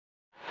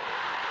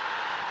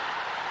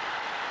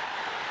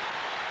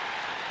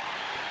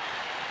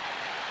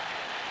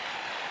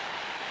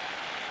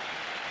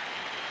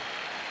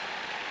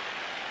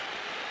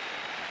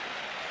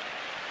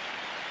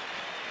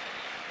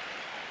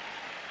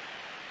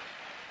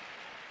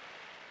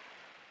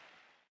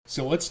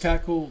So let's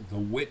tackle the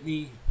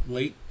Whitney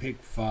Late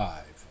Pick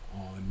 5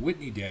 on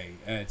Whitney Day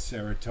at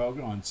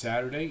Saratoga on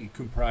Saturday. It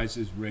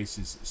comprises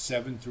races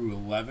 7 through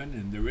 11,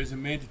 and there is a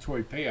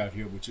mandatory payout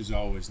here, which is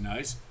always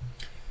nice.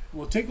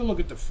 We'll take a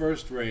look at the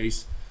first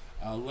race,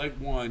 leg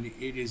 1.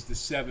 It is the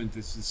 7th.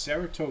 It's the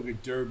Saratoga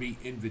Derby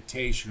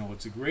Invitational.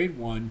 It's a grade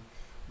 1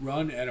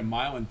 run at 1.3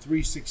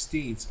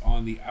 miles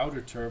on the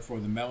outer turf or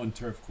the melon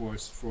turf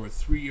course for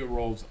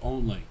 3-year-olds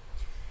only.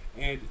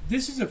 And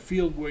this is a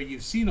field where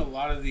you've seen a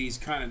lot of these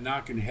kind of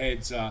knocking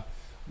heads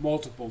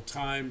multiple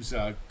times.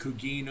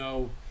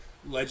 Cugino,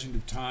 Legend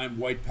of Time,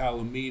 White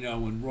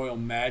Palomino, and Royal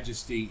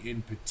Majesty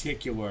in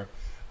particular.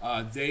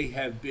 They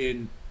have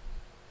been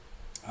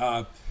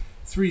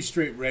 3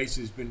 straight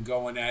races been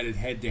going at it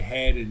head to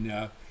head,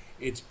 and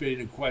it's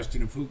been a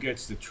question of who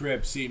gets the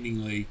trip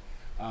seemingly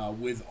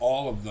with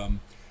all of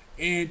them.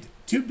 And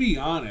to be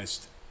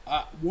honest,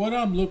 what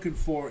I'm looking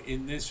for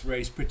in this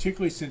race,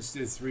 particularly since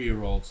they're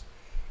 3-year-olds,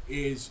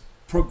 is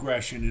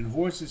progression and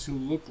horses who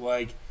look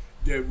like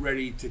they're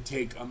ready to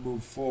take a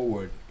move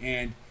forward.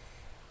 And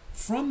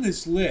from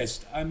this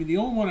list, I mean, the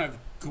only one I've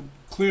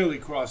clearly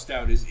crossed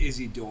out is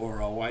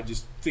Isidoro. I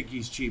just think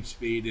he's cheap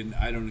speed, and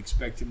I don't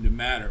expect him to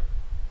matter.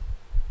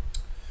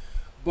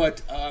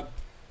 But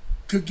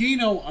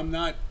Cugino, I'm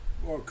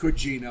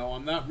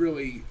not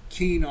really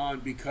keen on,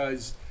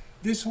 because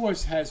this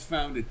horse has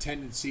found a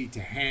tendency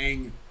to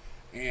hang,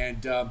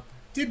 and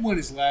did win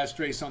his last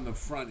race on the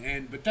front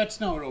end, but that's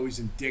not always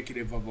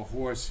indicative of a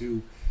horse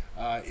who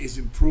is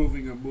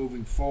improving or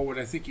moving forward.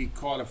 I think he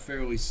caught a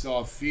fairly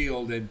soft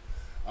field, and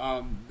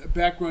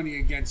back running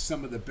against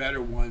some of the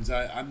better ones,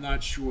 I'm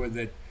not sure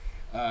that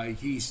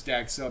he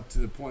stacks up to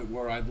the point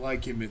where I'd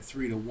like him at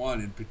 3-1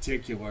 in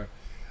particular.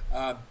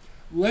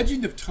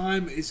 Legend of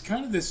Time is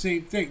kind of the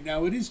same thing.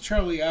 Now, it is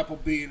Charlie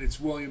Appleby and it's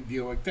William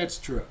Buick. That's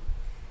true.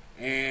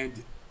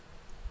 And,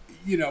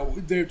 you know,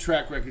 their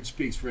track record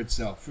speaks for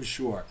itself, for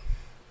sure.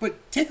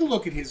 But take a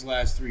look at his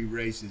last 3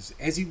 races.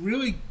 Has he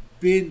really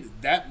been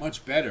that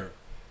much better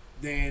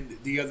than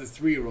the other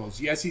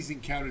 3-year-olds? Yes, he's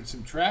encountered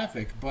some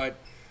traffic, but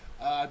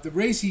the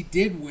race he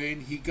did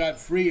win, he got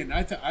free, and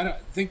I don't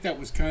think that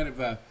was kind of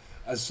a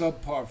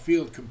subpar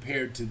field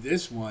compared to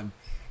this one.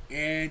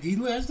 And he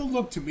has the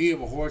look to me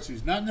of a horse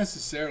who's not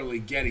necessarily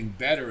getting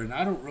better, and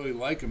I don't really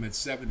like him at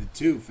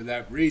 7-2 for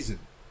that reason.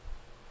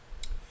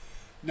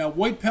 Now,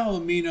 White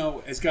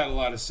Palomino has got a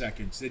lot of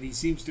seconds, and he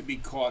seems to be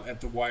caught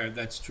at the wire.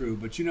 That's true.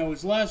 But, you know,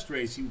 his last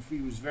race,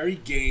 he was very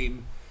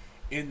game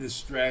in the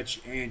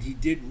stretch, and he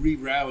did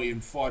re-rally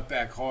and fought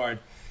back hard.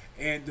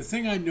 And the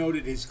thing I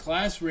noted, his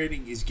class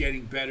rating is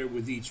getting better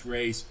with each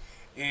race,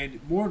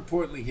 and more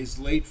importantly, his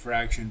late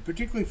fraction,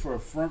 particularly for a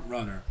front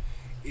runner,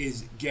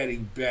 is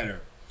getting better.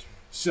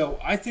 So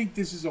I think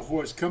this is a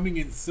horse coming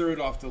in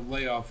 3rd off the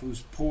layoff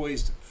who's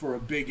poised for a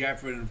big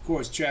effort. And, of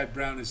course, Chad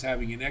Brown is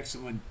having an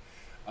excellent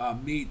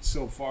meet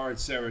so far at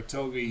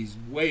Saratoga. He's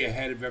way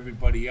ahead of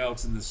everybody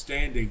else in the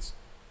standings.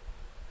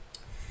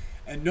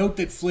 And note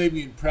that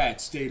Flavian Pratt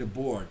stayed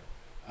aboard,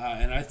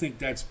 and I think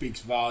that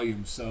speaks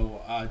volumes.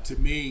 So to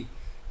me,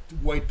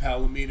 White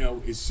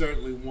Palomino is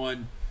certainly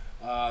one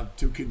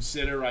to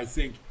consider. I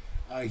think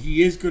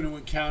he is going to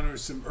encounter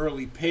some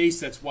early pace.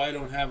 That's why I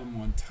don't have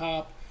him on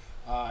top.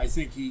 I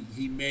think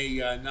he may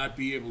not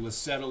be able to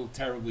settle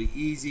terribly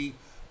easy,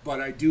 but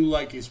I do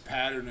like his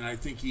pattern, and I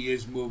think he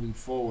is moving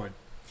forward.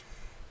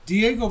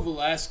 Diego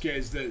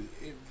Velasquez,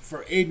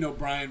 for Aidan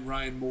O'Brien,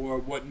 Ryan Moore,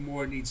 what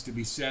more needs to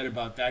be said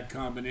about that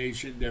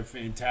combination? They're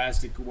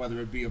fantastic, whether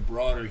it be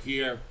abroad or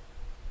here.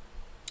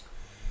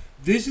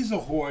 This is a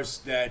horse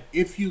that,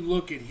 if you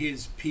look at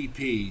his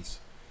PPs,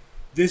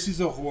 this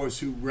is a horse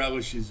who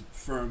relishes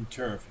firm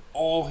turf.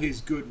 All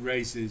his good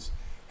races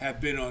have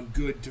been on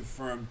good to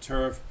firm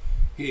turf.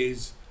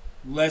 His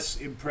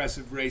less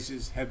impressive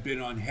races have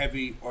been on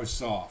heavy or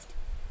soft.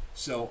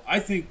 So I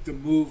think the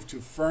move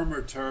to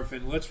firmer turf,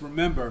 and let's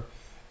remember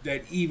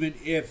that even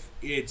if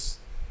it's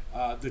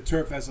the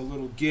turf has a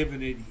little give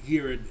in it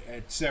here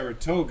at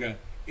Saratoga,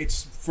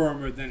 it's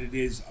firmer than it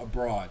is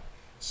abroad.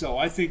 So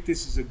I think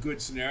this is a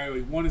good scenario.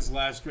 He won his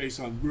last race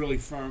on really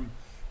firm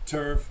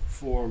turf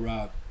for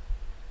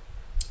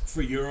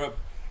Europe,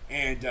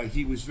 and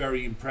he was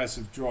very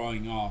impressive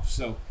drawing off.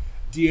 So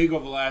Diego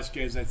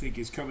Velasquez, I think,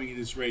 is coming in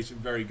this race in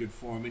very good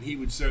form, and he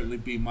would certainly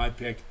be my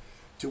pick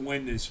to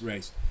win this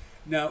race.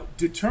 Now,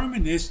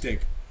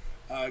 deterministic,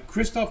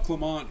 Christophe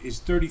Clement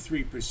is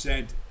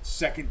 33%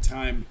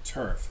 second-time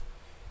turf.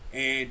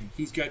 And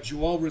he's got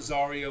Joel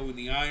Rosario in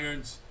the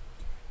irons.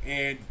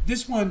 And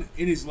this one,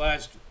 in his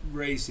last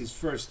race, his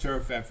first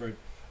turf effort,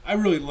 I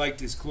really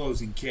liked his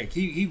closing kick.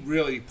 He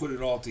really put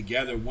it all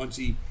together once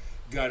he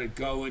got it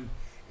going.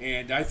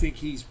 And I think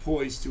he's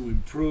poised to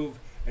improve.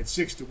 At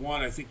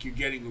 6-1, I think you're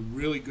getting a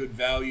really good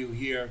value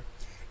here.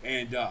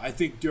 And I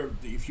think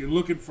if you're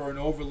looking for an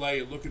overlay,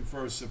 you're looking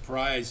for a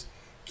surprise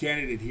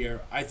candidate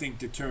here, I think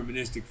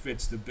deterministic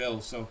fits the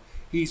bill. So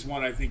he's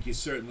one I think you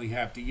certainly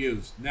have to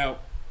use. Now,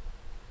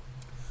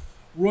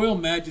 Royal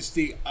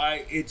Majesty,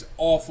 it's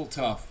awful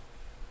tough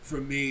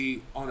for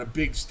me on a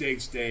big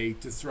stakes day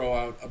to throw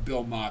out a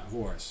Bill Mott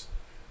horse.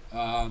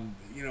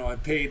 I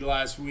paid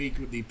last week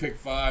with the pick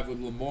 5 with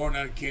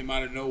Lamorna, came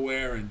out of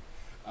nowhere, and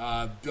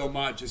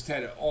Belmont just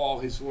had all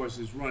his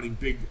horses running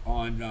big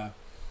on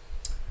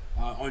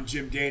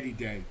Jim Dandy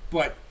Day.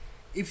 But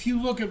if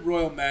you look at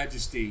Royal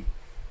Majesty,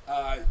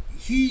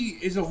 he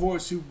is a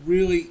horse who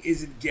really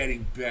isn't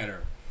getting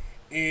better.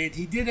 And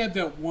he did have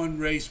that one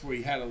race where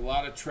he had a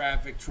lot of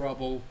traffic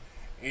trouble,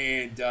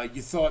 and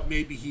you thought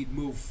maybe he'd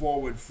move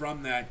forward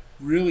from that.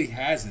 Really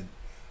hasn't.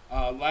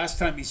 Last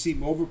time he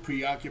seemed over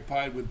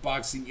preoccupied with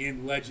boxing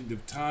in Legend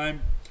of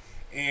Time,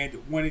 and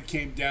when it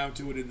came down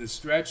to it in the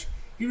stretch,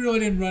 he really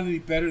didn't run any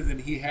better than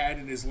he had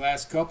in his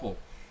last couple.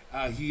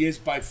 He is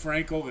by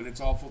Frankel, and it's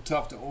awful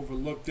tough to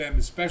overlook them,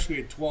 especially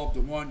at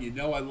 12-1. You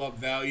know I love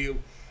value.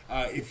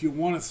 If you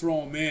want to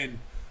throw him in,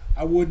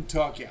 I wouldn't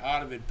talk you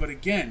out of it. But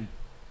again,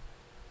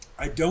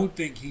 I don't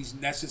think he's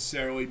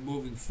necessarily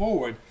moving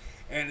forward,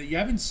 and you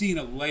haven't seen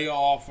a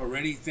layoff or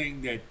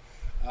anything that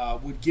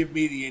would give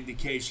me the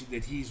indication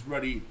that he's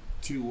ready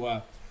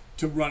to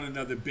run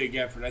another big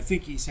effort. I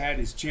think he's had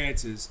his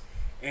chances,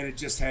 and it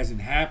just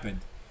hasn't happened.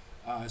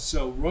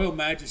 So Royal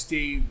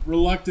Majesty,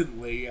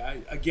 reluctantly,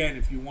 again,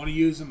 if you want to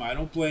use him, I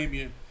don't blame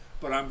you,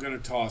 but I'm going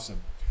to toss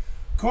him.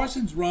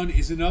 Carson's Run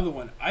is another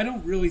one I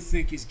don't really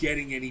think is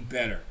getting any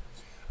better.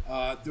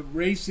 The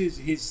races,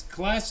 his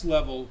class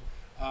level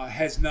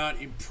has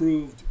not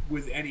improved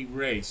with any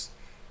race.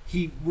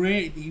 He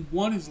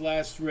won his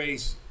last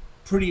race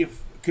pretty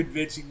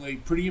convincingly,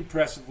 pretty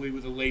impressively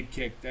with a late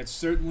kick. That's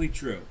certainly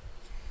true.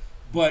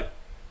 But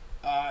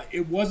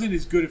it wasn't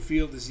as good a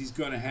field as he's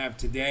going to have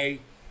today.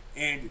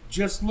 And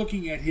just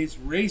looking at his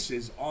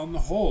races on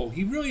the whole,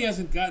 he really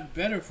hasn't gotten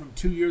better from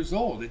 2 years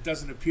old. It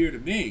doesn't appear to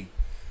me.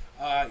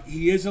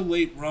 He is a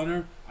late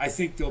runner. I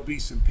think there'll be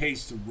some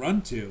pace to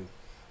run to.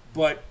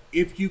 But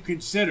if you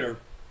consider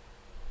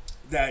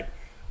that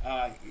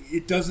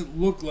it doesn't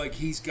look like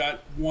he's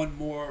got one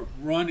more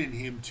run in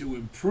him to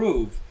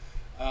improve,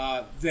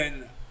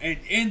 then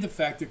and the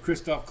fact that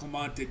Christophe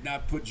Clement did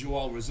not put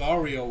Joel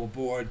Rosario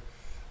aboard,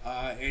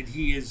 and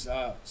he is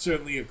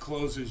certainly a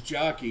closer's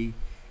jockey,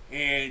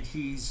 and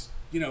he's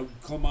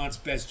Clement's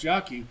best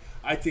jockey,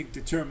 I think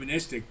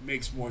deterministic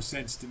makes more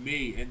sense to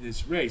me in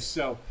this race.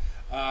 So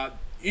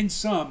in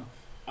sum,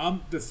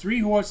 the 3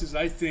 horses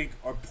I think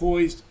are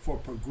poised for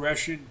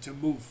progression to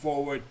move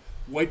forward: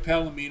 White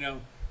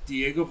Palomino,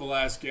 Diego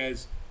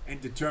Velasquez,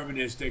 and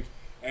deterministic,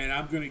 and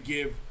I'm going to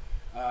give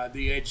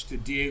the edge to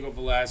Diego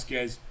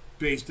Velasquez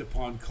based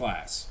upon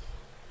class.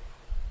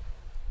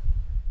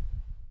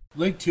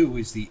 Leg 2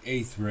 is the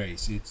 8th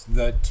race. It's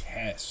the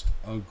Test,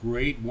 a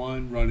Grade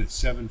 1 run at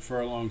 7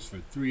 furlongs for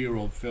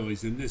 3-year-old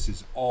fillies, and this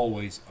is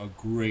always a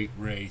great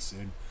race.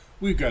 And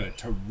we've got a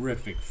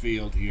terrific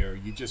field here.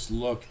 You just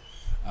look,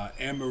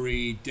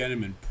 Emery,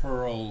 Denim and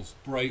Pearls,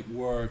 Bright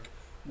Work,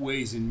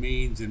 Ways and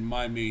Means, and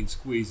My Main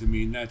Squeeze. I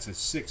mean, that's a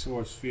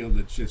 6-horse field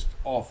that's just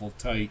awful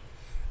tight,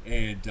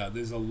 and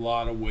there's a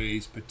lot of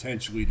ways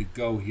potentially to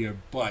go here.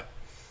 But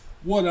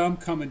what I'm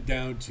coming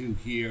down to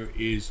here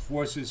is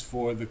horses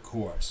for the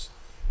course.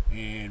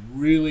 And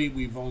really,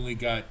 we've only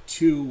got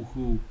 2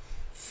 who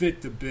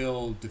fit the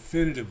bill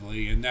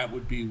definitively, and that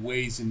would be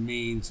Ways and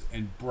Means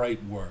and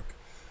Bright Work.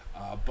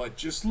 But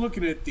just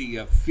looking at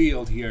the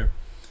field here,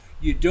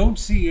 you don't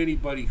see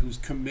anybody who's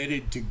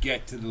committed to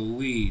get to the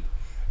lead.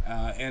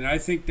 And I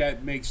think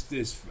that makes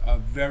this a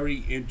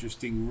very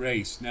interesting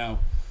race. Now,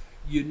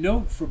 you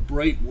note for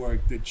Bright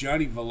Work that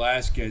Johnny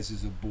Velasquez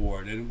is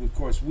aboard, and of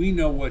course we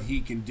know what he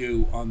can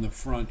do on the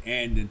front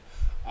end, and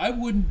I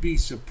wouldn't be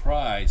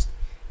surprised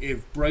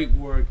if Bright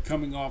Work,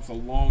 coming off a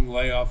long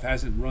layoff,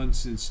 hasn't run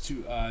since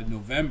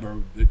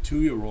November, the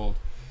 2-year-old,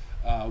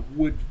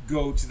 would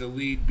go to the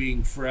lead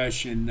being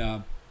fresh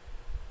and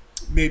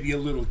maybe a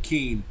little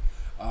keen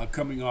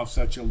coming off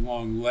such a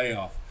long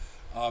layoff.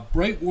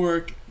 Bright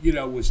Work,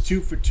 was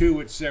 2 for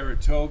 2 at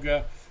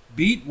Saratoga,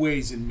 beat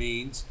Ways and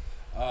Means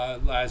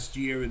last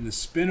year in the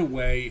spin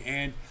away,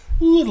 and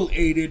a little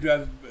aided.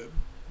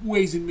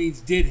 Ways and Means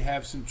did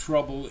have some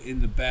trouble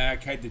in the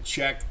back, had to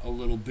check a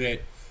little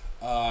bit,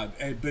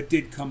 but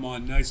did come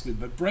on nicely.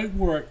 But Bright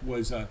Work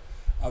was a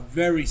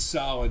very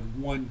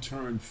solid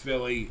one-turn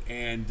filly,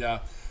 and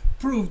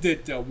proved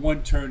that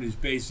one turn is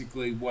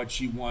basically what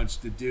she wants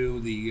to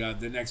do.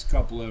 The next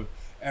couple of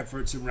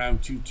efforts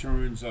around 2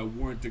 turns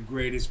weren't the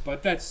greatest,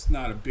 but that's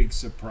not a big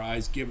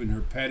surprise given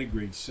her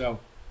pedigree. So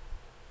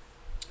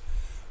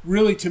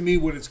really, to me,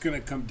 what it's going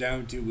to come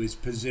down to is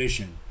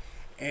position.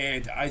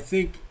 And I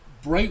think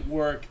Bright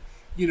Work,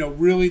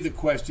 really the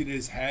question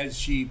is, has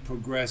she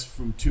progressed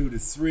from 2 to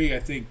 3? I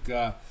think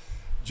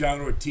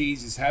John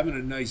Ortiz is having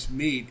a nice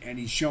meet, and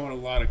he's showing a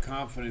lot of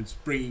confidence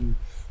bringing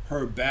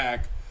her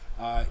back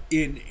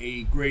in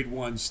a Grade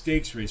 1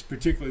 stakes race,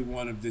 particularly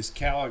one of this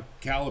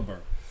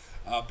caliber.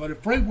 But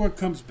if Bright Work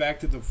comes back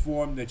to the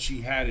form that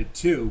she had at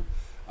 2,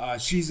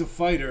 she's a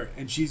fighter,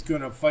 and she's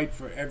going to fight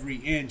for every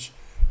inch.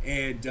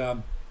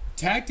 And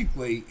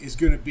tactically is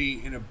going to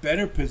be in a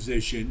better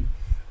position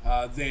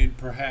than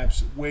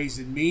perhaps Ways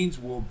and Means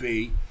will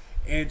be.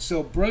 And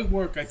so Bright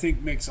Work, I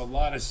think, makes a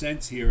lot of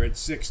sense here at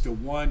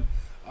 6-1.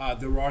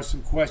 There are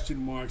some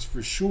question marks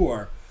for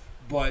sure,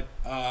 but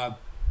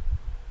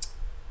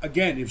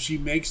again, if she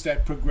makes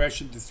that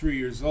progression to 3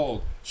 years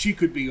old, she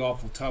could be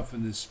awful tough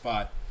in this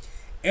spot.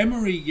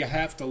 Emery, you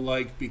have to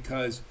like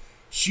because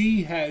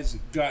she has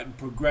gotten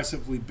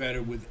progressively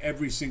better with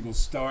every single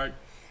start.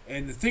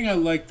 And the thing I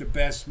like the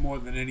best more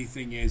than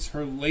anything is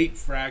her late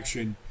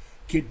fraction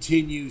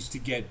continues to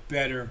get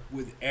better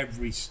with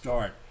every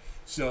start.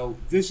 So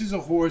this is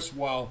a horse,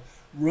 while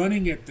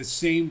running at the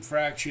same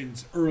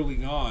fractions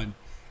early on,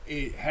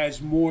 it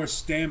has more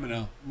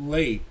stamina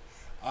late.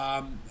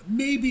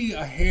 Maybe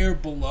a hair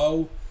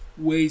below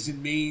Ways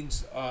and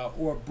Means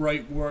or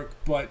Bright Work,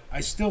 but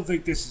I still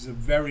think this is a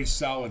very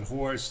solid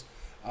horse.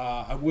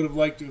 I would have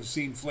liked to have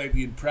seen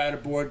Flavian Pratt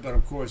aboard, but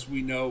of course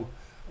we know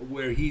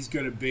where he's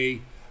going to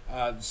be.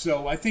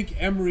 So I think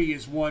Emery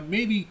is one.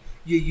 Maybe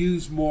you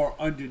use more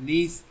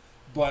underneath,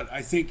 but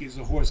I think is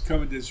a horse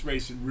coming to this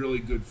race in really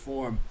good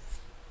form.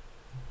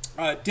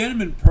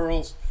 Denim and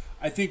Pearls,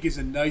 I think, is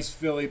a nice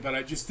filly, but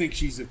I just think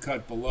she's a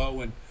cut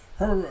below. And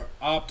her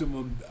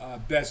optimum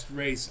best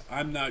race,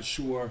 I'm not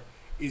sure,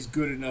 is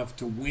good enough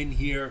to win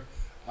here.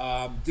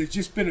 There's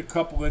just been a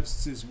couple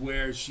instances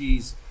where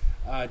she's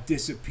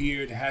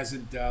disappeared,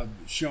 hasn't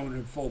shown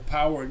her full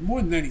power, and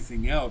more than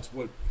anything else,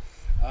 what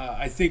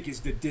I think is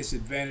the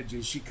disadvantage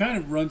is she kind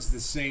of runs the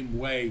same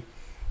way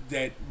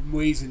that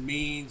Ways and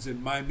Means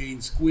and My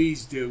Main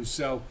Squeeze do.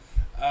 So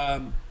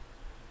yeah,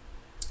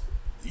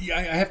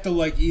 I have to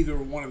like either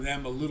one of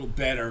them a little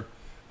better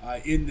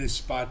in this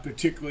spot,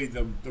 particularly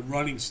the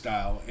running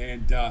style.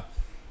 And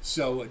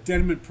so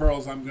Denim and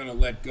Pearls I'm going to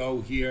let go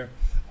here.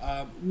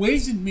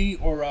 Ways and Me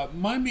or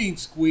My Main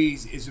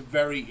Squeeze is a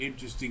very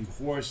interesting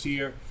horse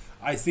here.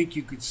 I think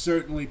you could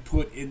certainly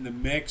put in the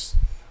mix.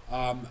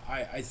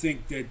 I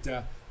think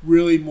that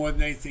really more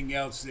than anything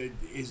else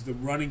is the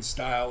running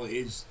style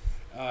is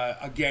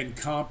again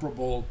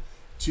comparable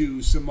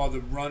to some other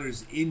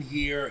runners in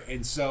here,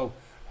 and so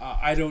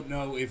I don't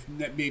know if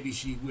maybe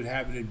she would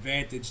have an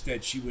advantage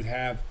that she would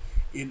have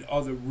in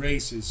other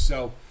races.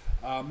 So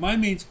My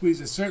Main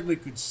Squeeze I certainly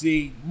could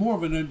see more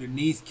of an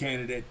underneath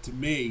candidate to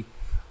me,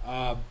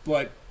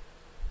 but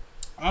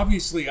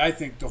obviously I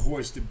think the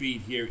horse to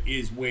beat here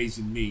is Ways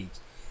and Means.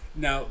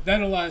 Now,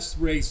 that last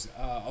race,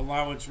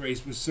 allowance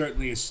race, was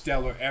certainly a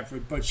stellar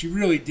effort, but she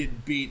really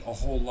didn't beat a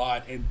whole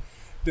lot. And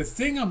the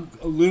thing I'm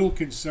a little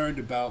concerned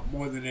about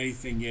more than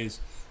anything is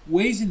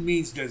Ways and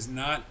Means does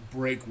not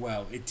break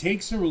well. It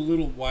takes her a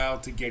little while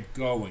to get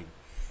going.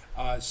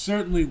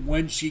 Certainly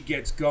when she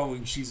gets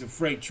going, she's a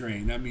freight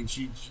train. I mean,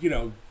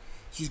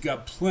 she's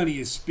got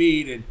plenty of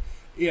speed, and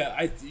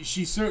yeah,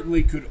 she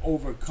certainly could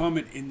overcome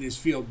it in this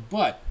field.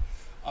 But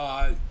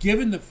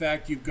given the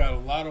fact you've got a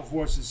lot of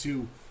horses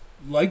who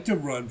like to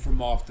run from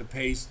off the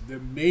pace, there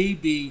may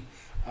be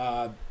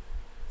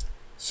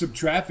some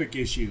traffic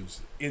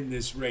issues in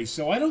this race.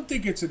 So I don't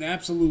think it's an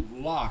absolute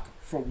lock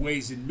for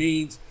Ways and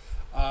Means.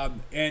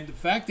 And the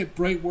fact that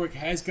Bright Work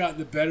has gotten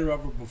the better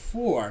of her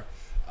before,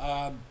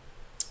 I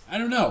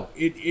don't know.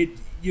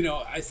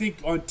 I think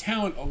on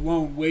talent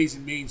alone, Ways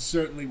and Means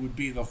certainly would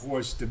be the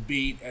horse to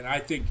beat. And I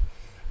think,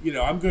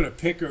 I'm going to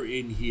pick her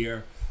in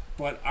here,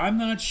 but I'm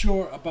not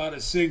sure about a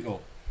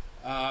single.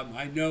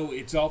 I know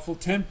it's awful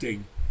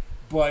tempting,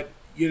 but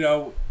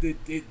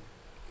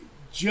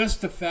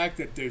just the fact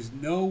that there's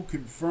no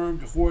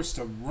confirmed horse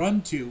to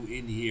run to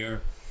in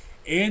here,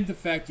 and the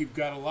fact you've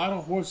got a lot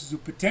of horses who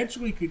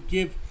potentially could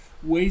give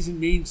Ways and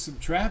Means some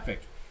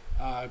traffic,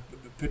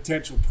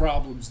 potential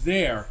problems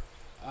there.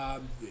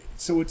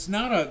 So it's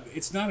not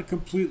a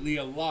completely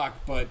a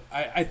lock, but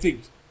I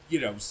think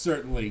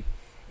certainly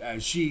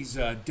she's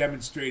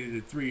demonstrated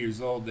at 3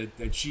 years old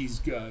that she's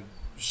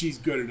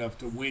good enough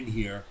to win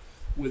here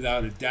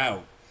without a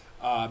doubt.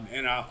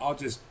 And I'll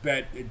just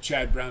bet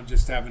Chad Brown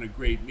just having a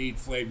great meet,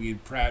 Flavian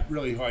Pratt,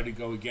 really hard to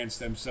go against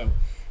them. So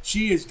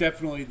she is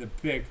definitely the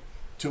pick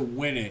to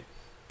win it.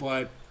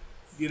 But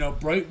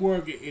Bright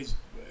Work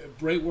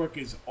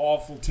is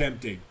awful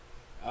tempting,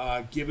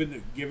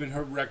 given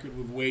her record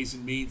with Ways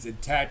and Means, and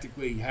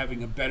tactically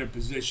having a better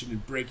position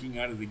and breaking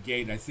out of the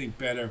gate. I think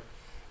better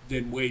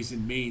than Ways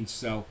and Means.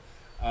 So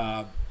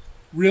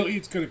really,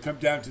 it's going to come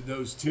down to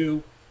those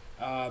two.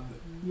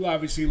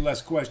 Obviously,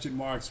 less question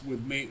marks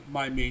with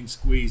My Main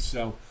Squeeze,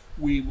 so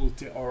we will,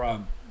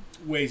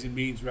 Ways and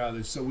Means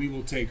rather. So we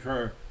will take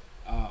her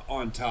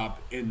on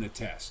top in the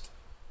test.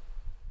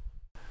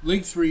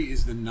 Leg 3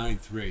 is the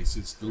 9th race.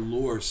 It's the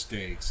Lure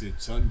Stakes.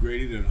 It's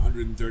ungraded at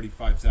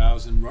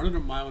 135,000, running a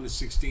mile and a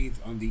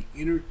 16th on the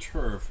inner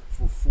turf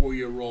for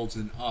 4-year-olds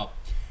and up.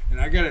 And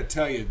I got to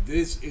tell you,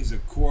 this is a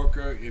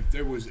corker. If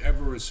there was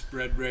ever a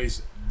spread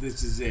race,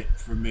 this is it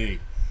for me.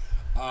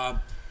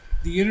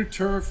 The inner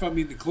turf, I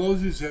mean, the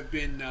closers have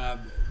been,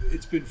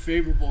 it's been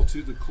favorable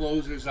to the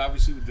closers.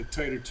 Obviously, with the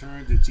tighter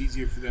turns, it's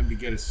easier for them to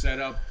get a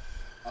setup.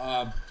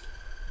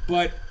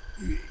 But,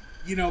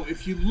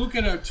 if you look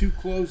at our two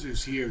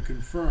closers here,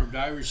 confirmed,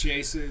 Irish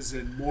Aces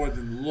and More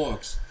Than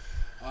Looks,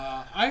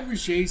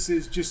 Irish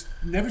Aces just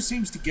never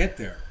seems to get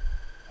there.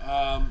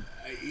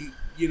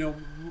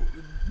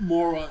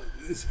 more.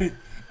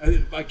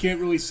 I can't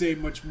really say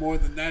much more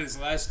than that. His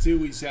last two,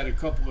 he's had a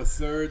couple of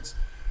thirds,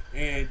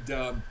 and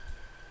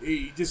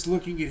just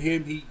looking at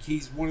him,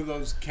 he's one of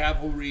those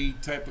cavalry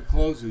type of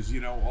closers.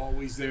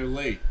 Always there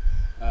late,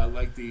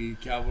 like the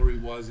cavalry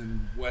was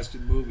in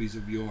Western movies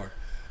of yore.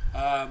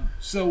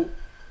 So,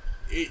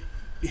 it,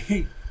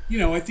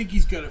 I think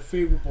he's got a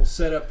favorable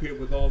setup here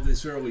with all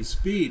this early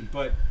speed,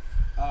 but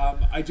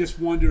I just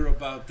wonder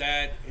about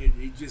that.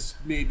 He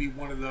just may be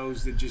one of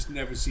those that just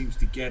never seems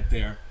to get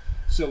there.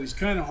 So he's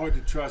kind of hard to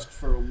trust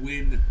for a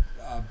win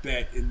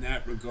bet in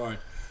that regard.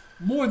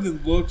 More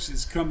Than Looks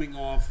is coming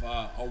off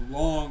a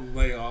long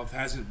layoff,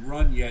 hasn't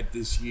run yet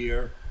this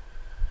year,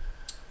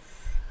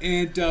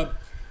 and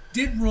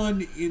did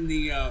run in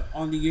the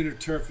on the inner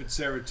turf at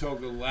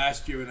Saratoga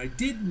last year. And I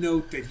did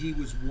note that he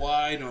was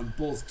wide on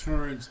both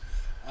turns,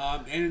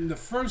 and in the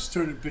first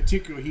turn in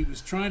particular, he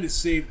was trying to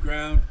save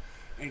ground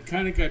and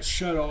kind of got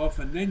shut off,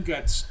 and then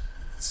got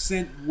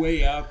sent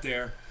way out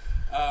there.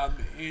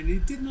 And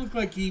it didn't look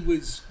like he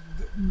was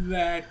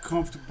that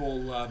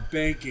comfortable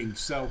banking.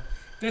 So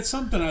that's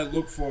something I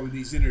look for in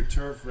these inner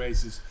turf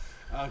races.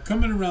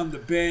 Coming around the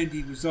bend,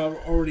 he was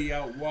already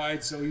out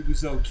wide, so he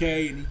was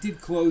okay, and he did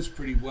close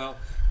pretty well.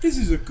 This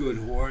is a good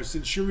horse,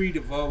 and Cherie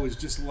DeVoe is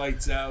just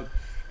lights out,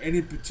 and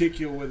in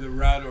particular with the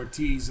Route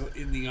Ortiz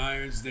in the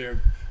irons, they're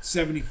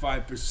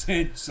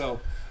 75%, so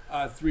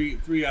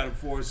 3 out of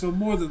 4. So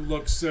More Than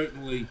Looks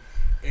certainly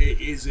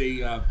is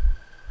a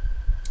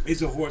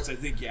horse I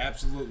think you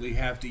absolutely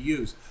have to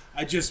use.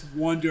 I just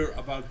wonder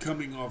about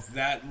coming off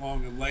that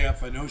long a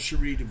layoff. I know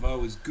Cherie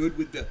DeVoe is good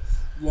with the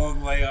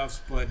long layoffs,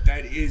 but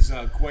that is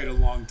quite a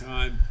long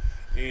time.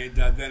 And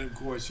then, of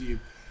course, you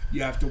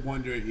have to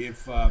wonder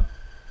if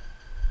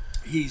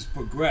he's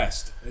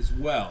progressed as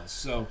well.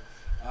 So,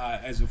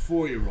 as a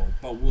 4-year-old,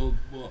 but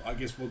I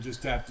guess we'll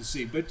just have to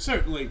see. But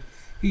certainly,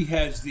 he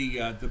has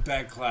the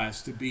back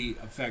class to be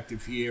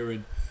effective here,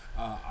 and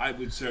I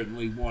would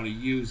certainly want to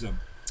use him.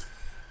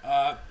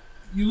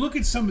 You look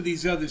at some of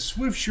these others.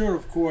 Swift Sure,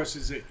 of course,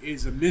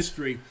 is a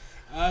mystery.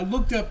 I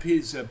looked up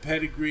his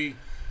pedigree.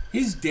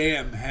 His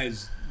dam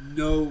has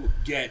no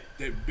get.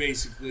 That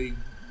basically,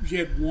 he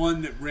had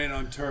one that ran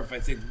on turf, I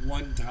think,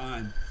 one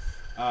time,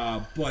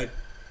 but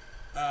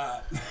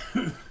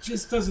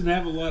just doesn't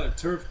have a lot of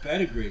turf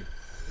pedigree.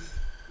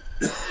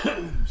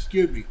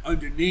 Excuse me,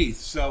 underneath.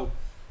 So,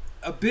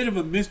 a bit of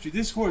a mystery.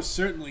 This horse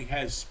certainly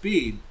has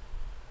speed.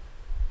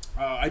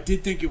 I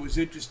did think it was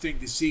interesting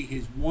to see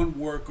his one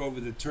work over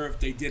the turf.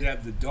 They did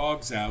have the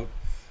dogs out,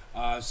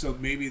 so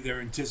maybe they're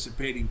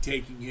anticipating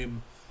taking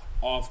him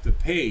off the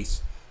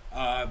pace.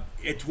 At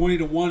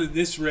 20-1 in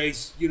this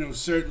race,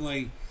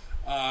 certainly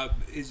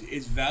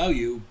is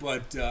value,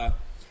 but the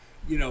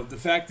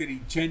fact that he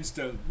tends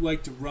to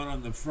like to run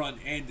on the front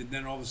end and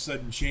then all of a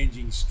sudden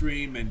changing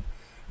stream and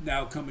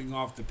now coming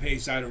off the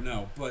pace, I don't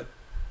know, but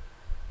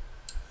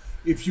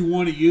if you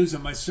want to use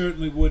him, I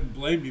certainly wouldn't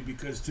blame you,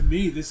 because to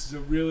me this is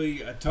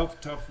a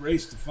tough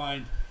race to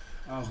find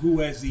who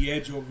has the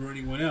edge over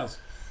anyone else.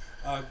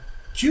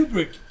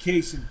 Kubrick,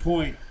 case in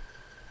point,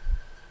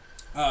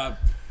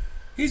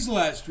 his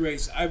last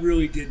race I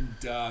really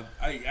didn't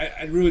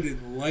I really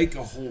didn't like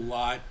a whole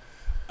lot.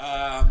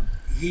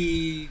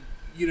 He's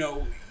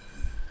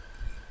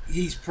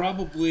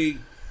probably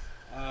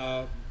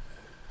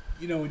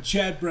in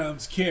Chad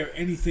Brown's care,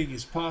 anything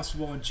is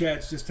possible, and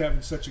Chad's just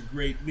having such a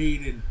great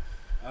meet, and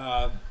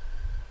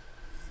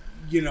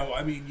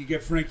you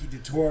get Frankie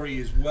Dettori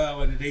as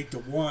well, and at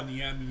 8-1,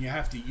 you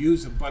have to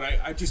use him. But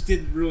I just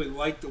didn't really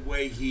like the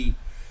way he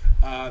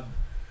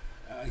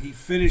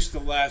finished the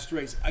last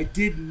race. I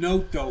did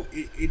note, though,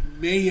 it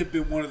may have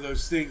been one of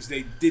those things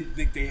they didn't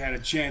think they had a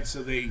chance,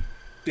 so they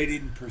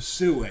didn't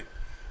pursue it.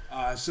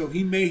 So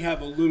he may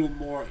have a little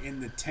more in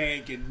the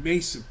tank and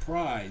may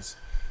surprise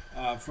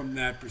from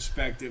that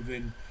perspective.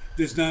 And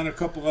there's not a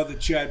couple other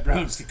Chad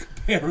Browns to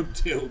compare him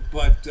to,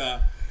 but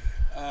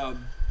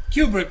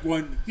Kubrick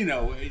one,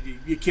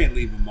 you can't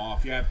leave him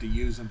off. You have to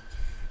use him.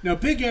 Now,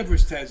 Big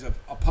Everest has a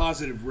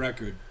positive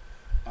record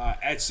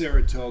at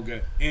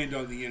Saratoga and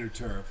on the inner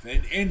turf,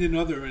 and in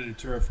other inner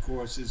turf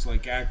courses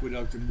like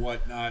Aqueduct and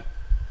whatnot.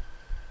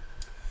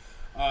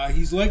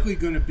 He's likely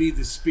going to be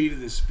the speed of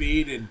the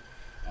speed, and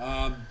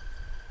I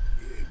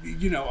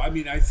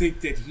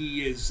think that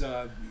he is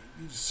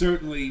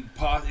certainly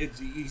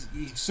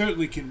he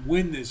certainly can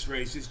win this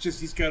race. It's just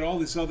he's got all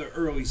this other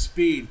early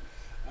speed.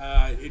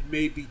 It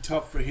may be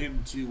tough for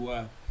him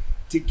to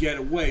get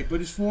away, but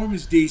his form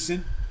is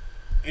decent,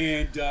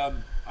 and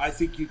I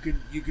think you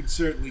can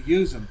certainly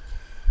use him.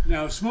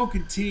 Now,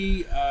 Smokin'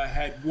 Tea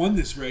had won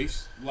this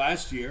race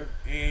last year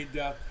and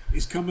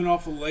is coming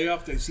off a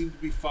layoff. They seem to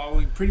be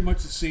following pretty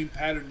much the same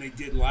pattern they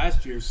did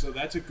last year, so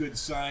that's a good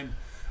sign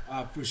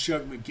for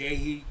Shug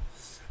McGahee.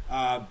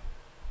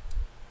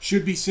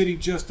 Should be sitting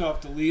just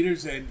off the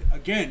leaders, and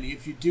again,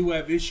 if you do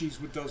have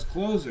issues with those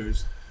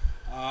closers,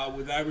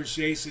 with Irish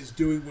Aces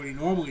doing what he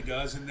normally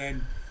does, and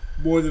then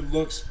More Than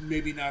Looks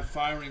maybe not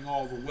firing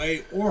all the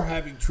way or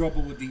having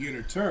trouble with the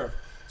inner turf,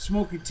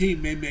 Smokin' Tea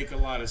may make a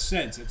lot of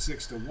sense at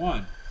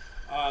 6-1.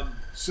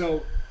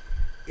 So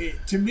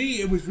to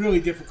me, it was really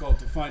difficult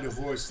to find a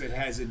horse that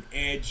has an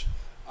edge.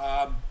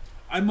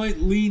 I might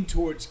lean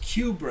towards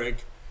Kubrick,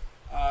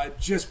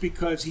 just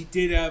because he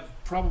did have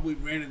probably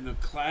ran in the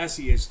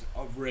classiest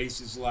of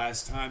races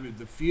last time, and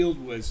the field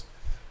was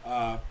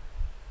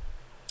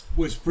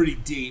pretty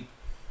deep.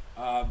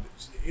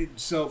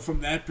 So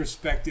from that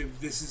perspective,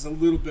 this is a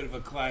little bit of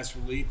a class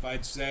relief,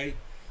 I'd say.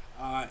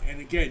 And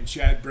again,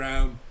 Chad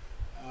Brown,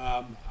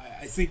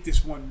 I think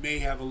this one may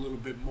have a little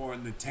bit more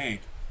in the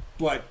tank,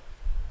 but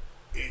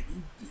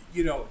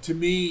to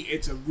me,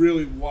 it's a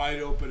really wide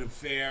open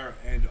affair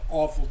and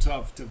awful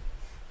tough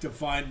to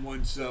find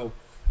one. So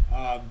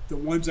the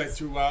ones I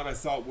threw out, I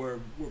thought were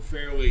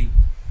fairly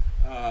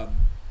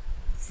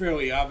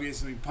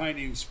obvious. I mean,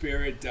 Pioneering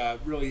Spirit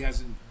really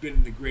hasn't been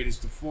in the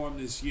greatest of form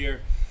this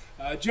year.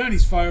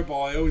 Johnny's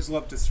Fireball, I always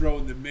love to throw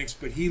in the mix,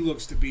 but he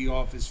looks to be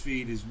off his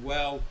feet as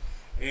well.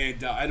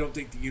 And I don't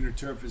think the Inner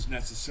Turf is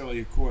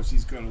necessarily a course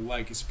he's going to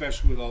like,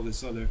 especially with all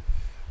this other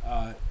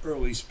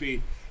early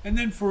speed. And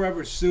then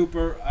Forever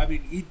Super, I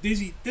mean,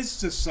 this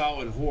is a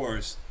solid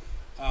horse,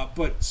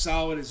 but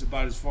solid is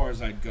about as far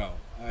as I'd go.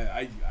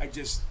 I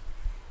just,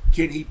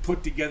 can he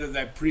put together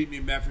that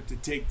premium effort to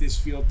take this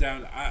field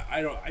down?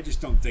 I just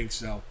don't think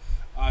so.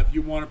 If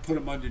you want to put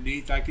him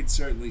underneath, I could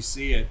certainly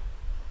see it.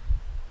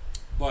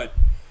 But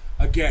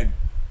again,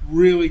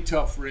 really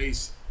tough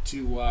race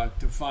to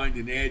find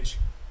an edge,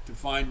 to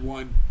find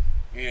one.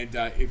 And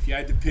if you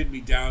had to pin me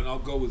down, I'll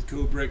go with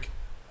Kubrick,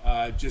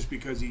 just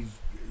because he's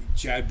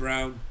Chad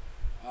Brown.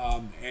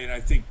 And I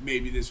think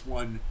maybe this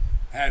one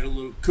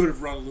could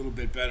have run a little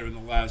bit better in the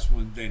last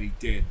one than he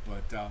did.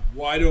 But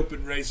wide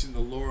open race in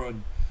the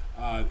Lauren,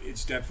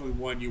 it's definitely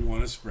one you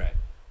want to spread.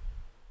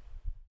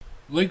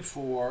 Leg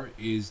 4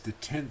 is the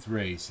 10th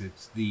race.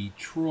 It's the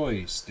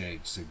Troy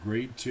Stakes, a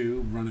Grade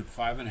 2, run at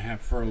 5.5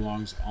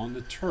 furlongs on the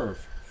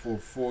turf for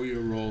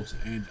 4-year-olds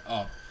and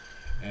up.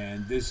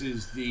 And this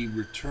is the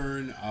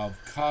return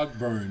of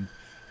Cogburn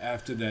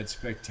after that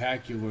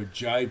spectacular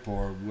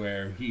Jaipur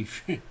where he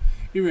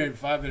ran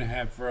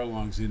 5.5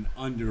 furlongs in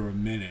under a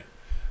minute.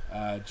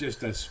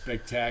 Just a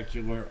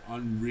spectacular,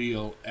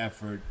 unreal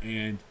effort.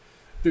 And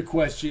the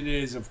question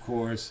is, of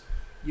course,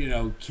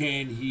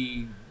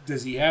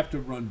 does he have to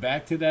run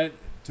back to that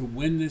to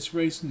win this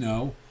race?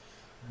 No.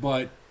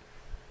 But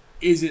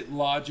is it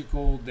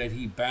logical that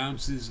he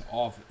bounces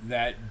off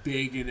that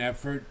big an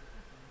effort?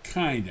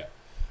 Kinda.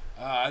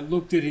 I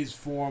looked at his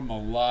form a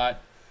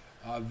lot,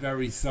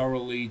 very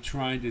thoroughly,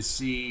 trying to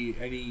see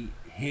any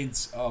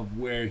hints of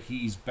where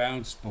he's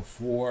bounced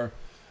before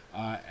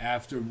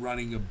after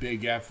running a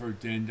big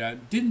effort, and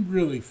didn't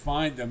really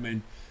find them.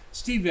 And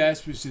Steve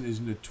Asmussen is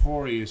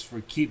notorious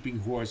for keeping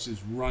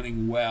horses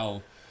running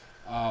well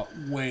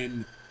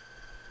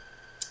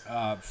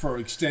for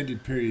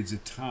extended periods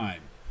of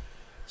time.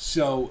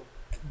 So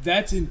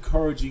that's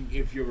encouraging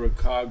if you're a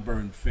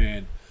Cogburn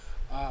fan.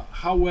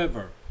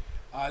 However,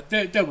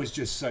 that was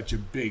just such a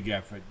big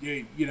effort.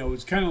 It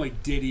was kind of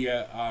like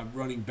Didier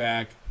running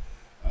back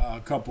a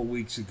couple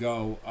weeks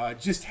ago.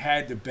 Just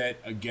had to bet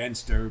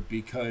against her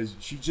because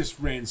she just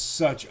ran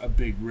such a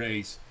big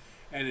race.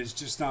 And it's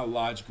just not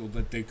logical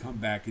that they come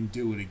back and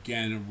do it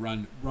again and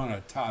run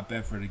a top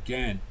effort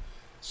again.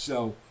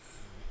 So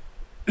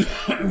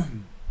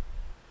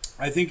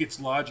I think it's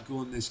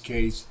logical in this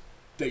case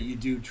that you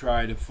do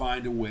try to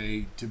find a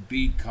way to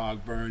beat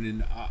Cogburn,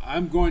 and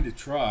I'm going to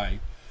try.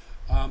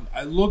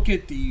 I look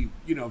at the,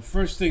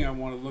 first thing I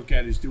want to look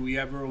at is, do we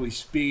have early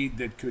speed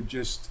that could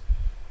just,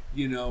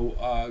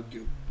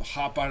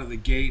 hop out of the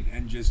gate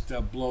and just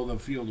blow the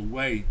field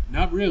away?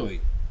 Not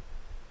really.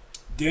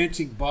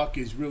 Dancing Buck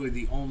is really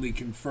the only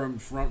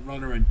confirmed front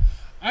runner, and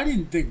I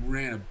didn't think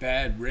ran a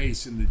bad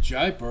race in the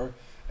Jaipur.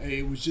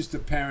 It was just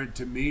apparent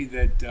to me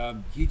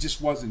that he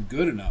just wasn't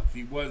good enough.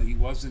 He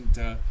wasn't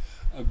a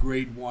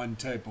Grade 1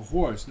 type of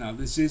horse. Now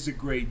this is a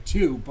Grade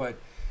 2, but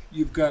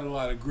you've got a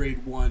lot of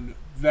Grade 1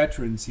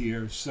 veterans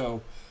here,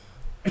 so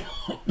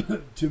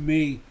to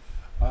me,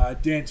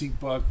 Dancing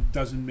Buck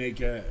doesn't make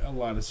a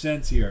lot of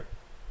sense here.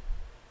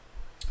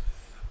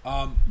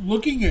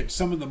 Looking at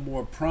some of the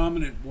more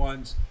prominent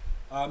ones.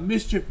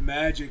 Mischief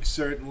Magic,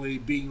 certainly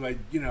being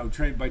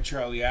trained by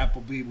Charlie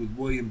Appleby with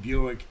William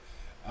Buick,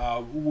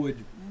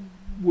 would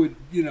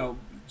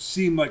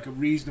seem like a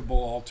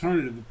reasonable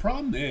alternative. The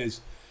problem is,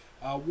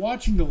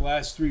 watching the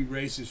last 3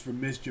 races for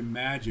Mischief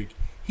Magic,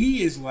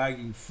 he is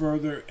lagging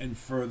further and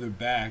further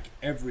back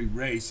every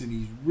race, and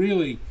he's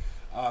really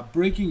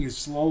breaking as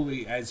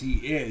slowly as he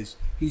is.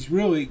 He's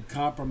really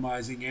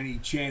compromising any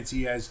chance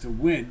he has to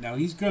win. Now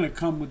he's going to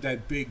come with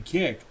that big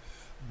kick.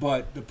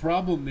 But the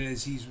problem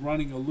is he's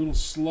running a little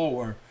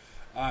slower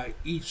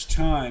each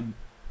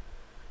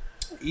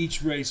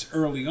race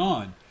early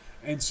on.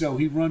 And so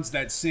he runs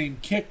that same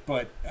kick,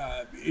 but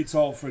it's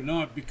all for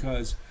naught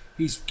because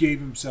he's gave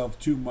himself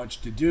too much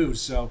to do.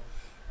 So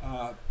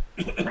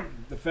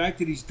the fact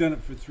that he's done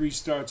it for 3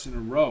 starts in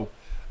a row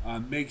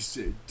makes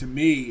a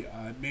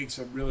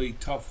really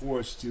tough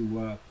horse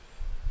to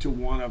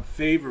want to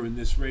favor in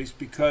this race,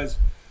 because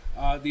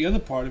the other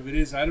part of it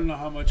is I don't know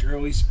how much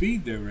early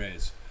speed there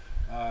is.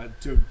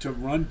 to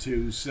run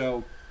to.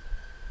 So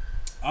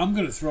I'm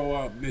going to throw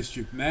out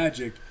Mischief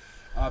Magic.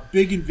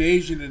 Big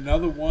Invasion,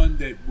 another one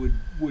that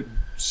would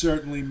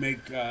certainly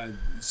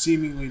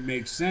seemingly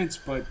make sense,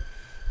 but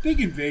Big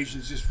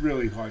Invasion is just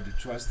really hard to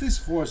trust.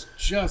 This horse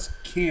just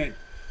can't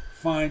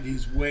find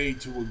his way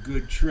to a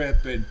good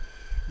trip, and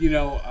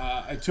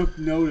I took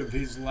note of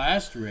his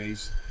last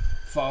race,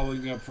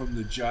 following up from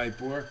the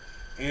Jaipur,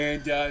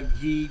 and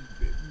he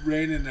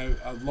ran in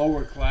a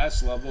lower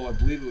class level. I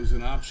believe it was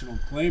an optional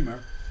claimer,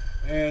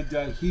 and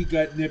he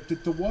got nipped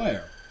at the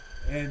wire.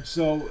 And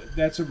so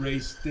that's a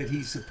race that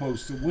he's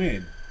supposed to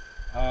win.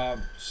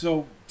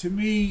 So to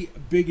me,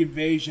 Big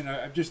Invasion,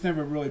 I've just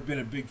never really been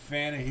a big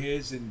fan of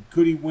his. And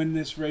could he win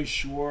this race?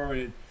 Sure.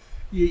 And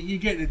you're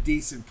getting a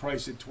decent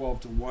price at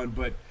 12-1,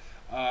 but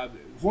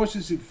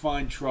horses who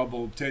find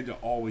trouble tend to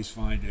always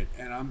find it.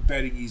 And I'm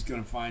betting he's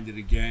going to find it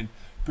again,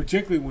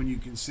 particularly when you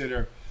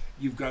consider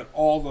you've got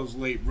all those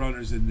late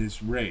runners in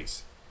this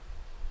race.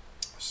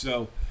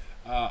 So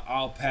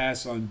I'll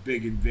pass on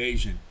Big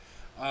Invasion.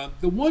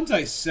 The ones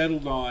I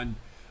settled on,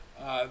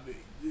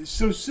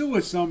 so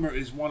Sua Summer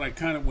is one I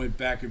kind of went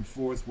back and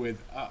forth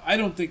with. I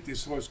don't think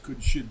this horse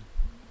should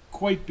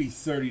quite be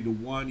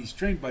 30-1. He's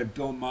trained by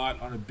Bill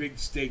Mott on a big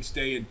stakes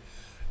day, and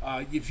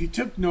if you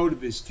took note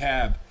of his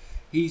tab,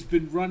 he's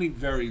been running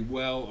very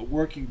well,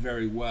 working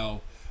very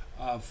well,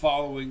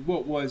 following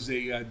what was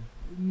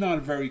not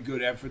a very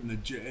good effort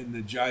in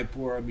the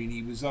Jaipur. I mean,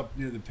 he was up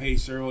near the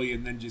pace early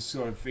and then just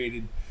sort of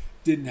faded.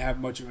 Didn't have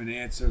much of an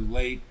answer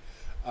late.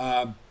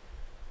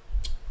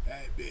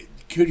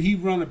 Could he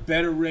run a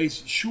better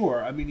race?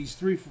 Sure. I mean, he's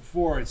 3 for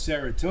 4 at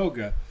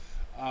Saratoga,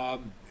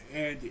 and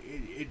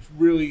it's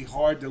really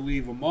hard to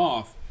leave him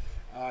off.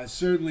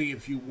 Certainly,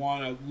 if you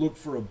want to look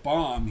for a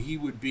bomb, he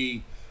would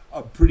be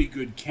a pretty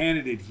good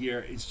candidate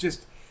here. It's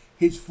just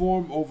his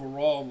form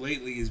overall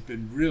lately has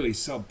been really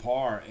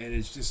subpar, and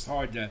it's just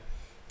hard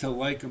to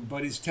like him.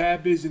 But his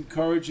tab is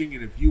encouraging,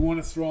 and if you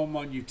want to throw him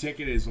on your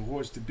ticket as a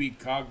horse to beat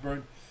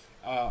Cogburn,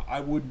 I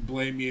wouldn't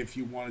blame you if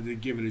you wanted to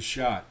give it a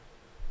shot.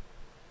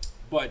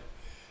 But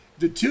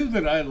the two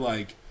that I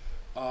like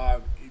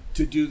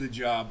to do the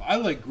job, I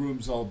like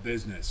Groom's All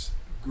Business.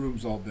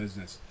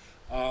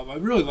 I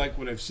really like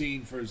what I've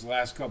seen for his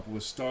last couple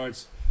of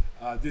starts.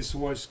 This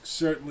horse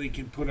certainly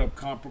can put up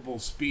comparable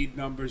speed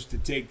numbers to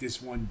take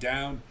this one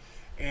down.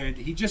 And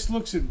he just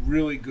looks in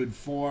really good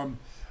form.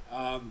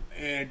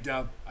 And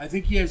I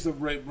think he has the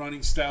right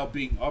running style,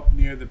 being up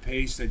near the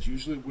pace. That's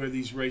usually where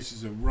these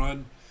races are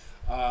run.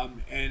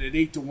 And at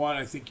 8-1,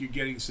 I think you're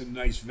getting some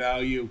nice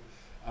value.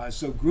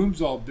 So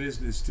Groom's All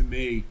Business, to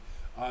me,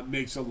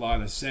 makes a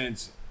lot of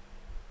sense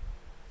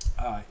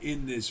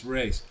in this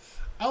race.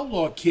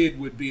 Outlaw Kid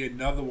would be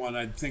another one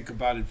I'd think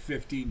about at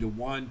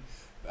 15-1,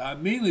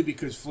 mainly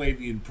because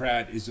Flavian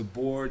Pratt is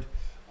aboard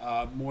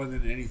more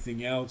than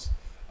anything else.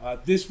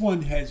 This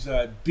one has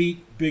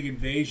beat Big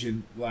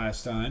Invasion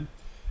last time,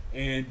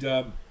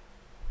 and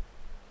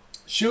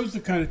shows the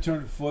kind of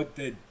turn of foot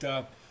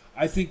that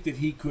I think that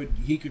he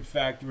could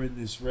factor in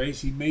this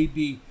race. He may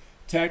be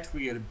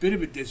tactically at a bit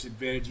of a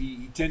disadvantage.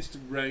 He tends to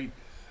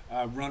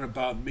run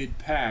about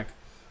mid-pack,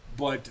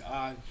 but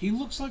he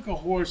looks like a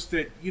horse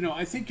that,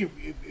 I think if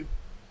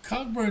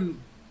Cogburn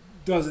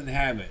doesn't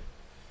have it,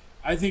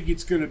 I think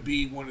it's going to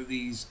be one of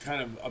these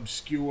kind of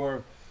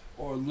obscure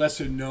or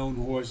lesser-known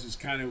horses,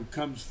 kind of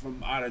comes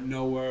from out of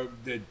nowhere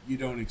that you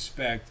don't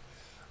expect.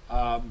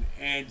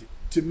 And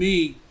to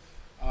me,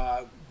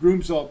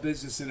 Groom's All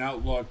Business and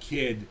Outlaw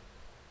Kid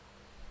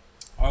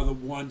are the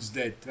ones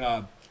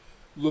that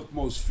look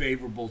most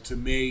favorable to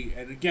me.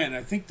 And again,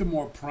 I think the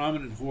more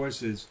prominent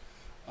horses,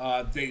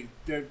 there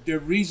are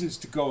reasons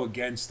to go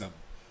against them.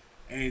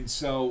 And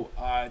so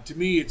to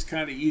me, it's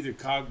kind of either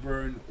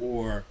Cogburn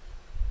or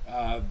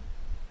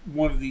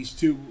one of these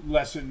two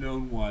lesser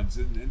known ones.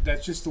 And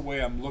that's just the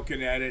way I'm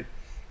looking at it.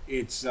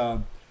 It's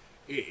an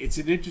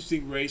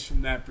interesting race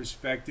from that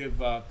perspective.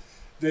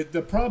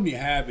 The problem you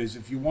have is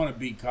if you want to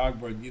beat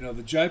Cogburn,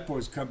 the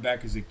Jaipur's come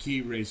back as a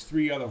key race.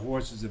 3 other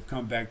horses have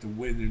come back to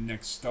win their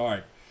next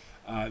start.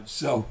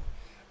 It's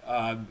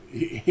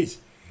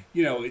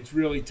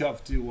really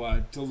tough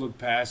to look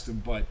past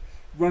him. But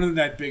running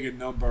that big a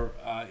number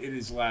in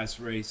his last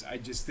race, I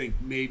just think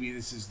maybe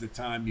this is the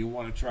time you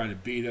want to try to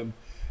beat him.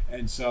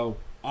 And so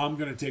I'm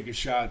going to take a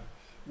shot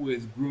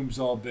with Groom's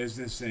All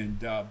Business,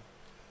 and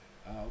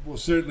we're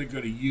certainly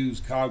going to use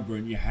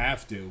Cogburn. You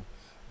have to.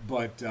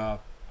 But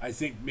I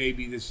think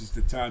maybe this is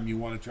the time you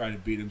want to try to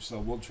beat him, so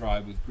we'll try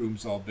with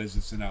Groom's All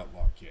Business and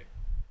Outlaw Kid.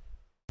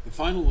 The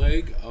final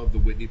leg of the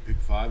Whitney Pick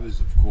 5 is,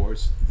 of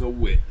course, the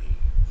Whitney.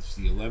 It's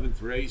the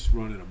 11th race,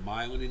 running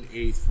 1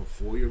 1/8 for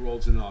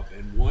 4-year-olds and up.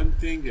 And one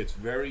thing that's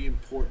very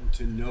important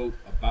to note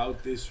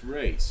about this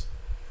race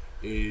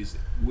is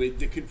with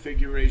the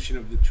configuration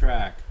of the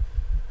track,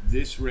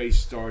 this race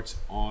starts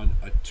on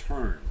a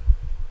turn.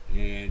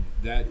 And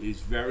that is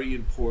very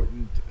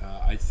important,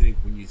 I think,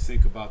 when you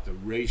think about the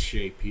race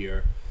shape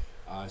here.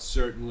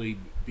 Certainly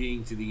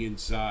being to the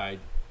inside,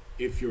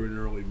 if you're an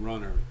early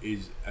runner,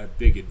 is a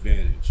big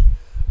advantage.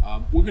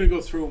 We're going to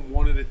go through them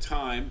one at a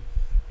time,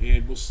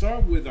 And we'll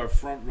start with our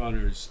front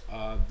runners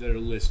that are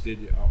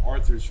listed,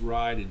 Arthur's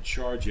Ride and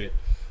Charge It.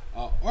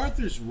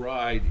 Arthur's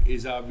Ride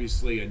is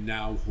obviously a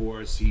now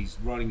horse. He's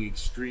running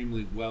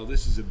extremely well.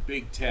 This is a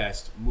big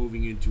test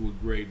moving into a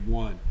grade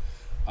 1.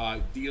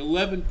 The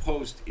 11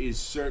 post is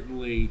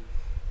certainly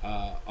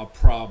a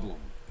problem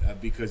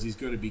because he's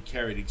going to be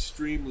carried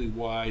extremely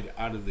wide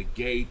out of the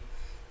gate,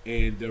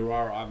 and there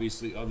are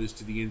obviously others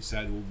to the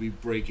inside who will be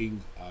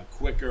braking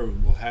quicker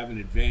and will have an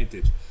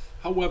advantage.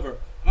 However,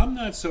 I'm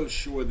not so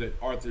sure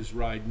that Arthur's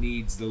Ride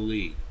needs the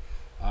lead.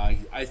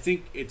 I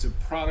think it's a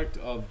product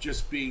of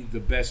just being the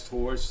best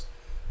horse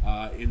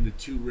in the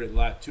two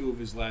of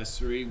his last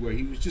 3, where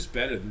he was just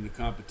better than the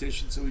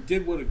competition. So he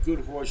did what a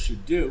good horse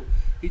should do.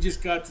 He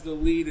just got to the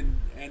lead,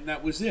 and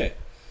that was it.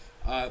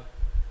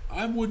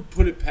 I wouldn't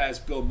put it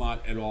past Bill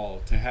Mott at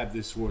all to have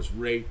this horse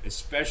rate,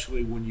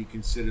 especially when you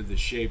consider the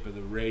shape of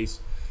the race.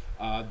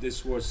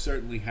 This horse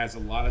certainly has a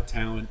lot of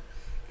talent,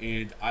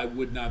 and I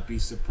would not be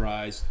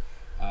surprised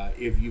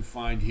if you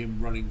find him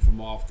running from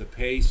off the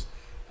pace.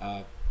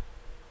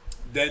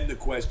 Then the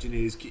question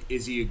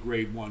is he a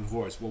grade 1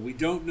 horse? Well, we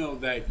don't know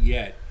that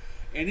yet.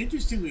 And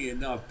interestingly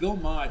enough, Bill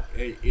Mott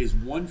is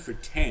 1 for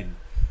 10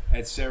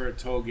 at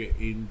Saratoga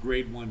in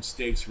grade 1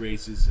 stakes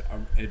races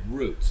at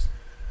Roots.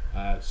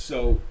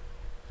 So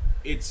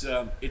it's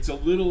a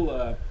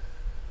little,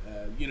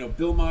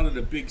 Bill Mott on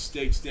a big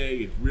stakes day,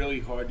 it's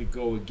really hard to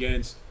go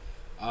against.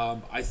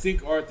 I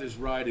think Arthur's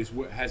Ride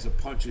has a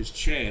puncher's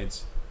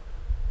chance.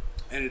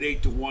 And at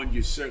 8-1,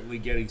 you're certainly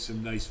getting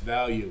some nice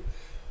value.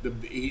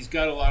 He's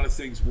got a lot of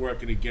things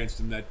working against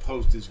him. That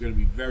post is going to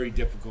be very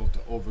difficult to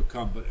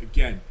overcome. But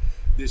again,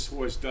 this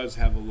horse does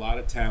have a lot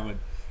of talent,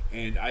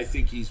 and I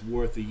think he's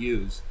worth a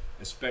use,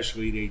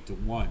 especially at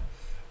 8-1.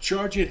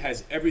 Charge It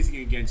has everything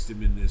against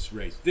him in this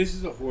race. This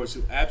is a horse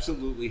who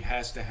absolutely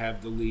has to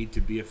have the lead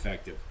to be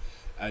effective.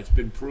 It's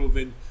been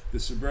proven. The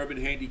Suburban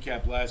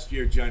Handicap last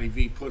year, Johnny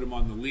V put him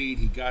on the lead.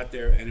 He got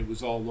there, and it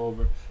was all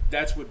over.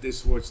 That's what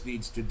this horse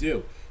needs to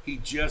do. He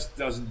just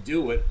doesn't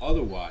do it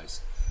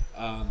otherwise.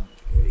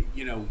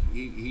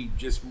 He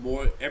just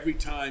every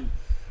time.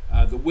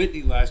 The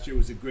Whitney last year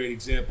was a great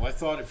example. I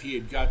thought if he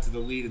had got to the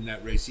lead in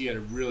that race, he had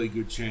a really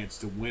good chance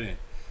to win it,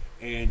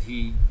 and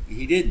he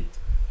didn't.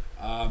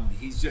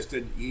 He's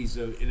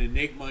an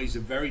enigma. He's a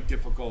very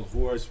difficult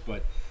horse,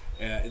 but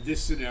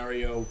this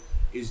scenario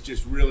is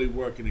just really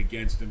working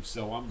against him.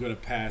 So I'm going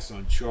to pass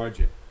on Charge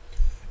It.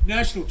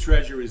 National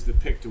Treasure is the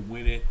pick to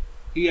win it.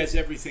 He has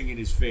everything in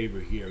his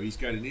favor here. He's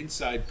got an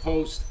inside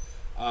post.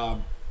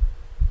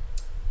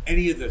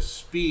 Any of the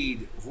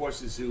speed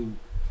horses who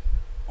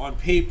on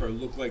paper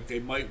look like they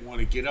might want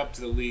to get up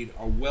to the lead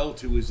are well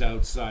to his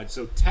outside.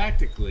 So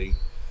tactically,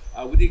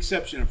 with the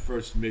exception of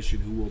First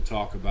Mission, who we'll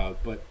talk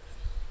about, but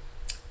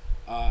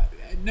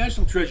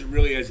National Treasure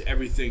really has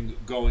everything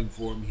going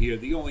for him here.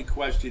 The only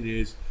question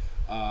is,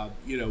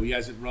 he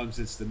hasn't run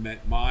since the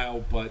Met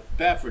Mile, but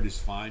Baffert is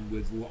fine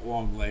with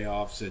long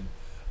layoffs, and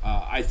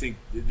I think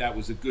that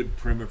was a good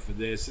primer for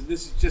this. And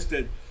this is just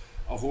a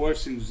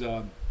horse who's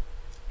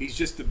he's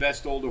just the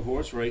best older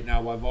horse right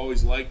now. I've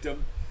always liked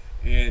him,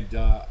 and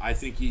I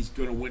think he's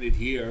going to win it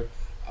here.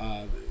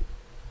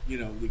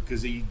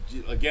 Because he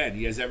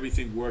has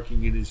everything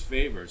working in his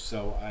favor.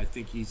 So I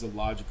think he's a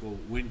logical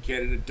win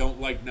candidate.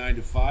 Don't like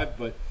 9-5,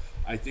 but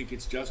I think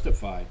it's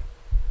justified.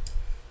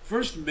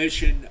 First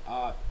Mission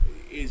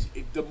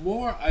the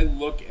more I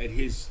look at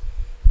his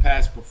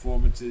past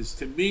performances,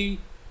 to me,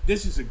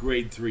 this is a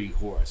grade 3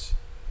 horse.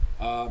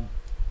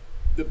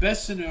 The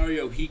best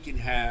scenario he can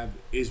have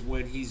is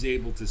when he's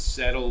able to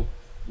settle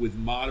with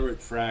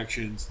moderate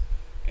fractions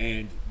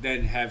and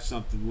then have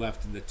something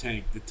left in the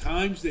tank. The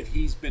times that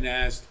he's been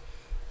asked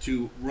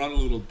to run a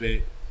little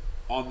bit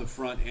on the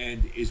front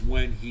end is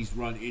when he's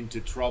run into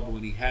trouble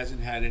and he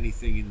hasn't had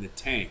anything in the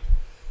tank.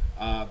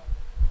 I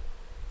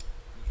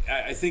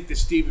think the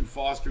Stephen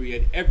Foster, he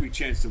had every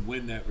chance to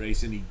win that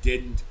race, and he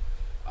didn't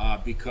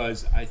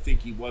because I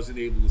think he wasn't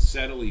able to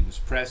settle. He was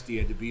pressed. He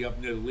had to be up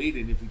near the lead,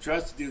 and if he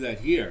tries to do that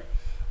here,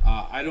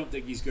 I don't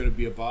think he's going to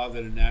be a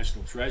bother to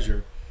National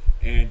Treasure,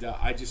 and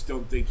I just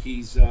don't think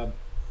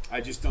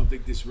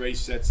this race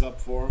sets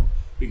up for him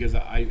because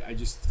I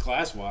just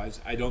class-wise,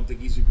 I don't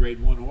think he's a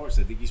grade 1 horse.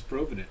 I think he's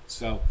proven it.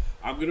 So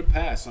I'm going to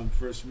pass on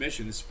First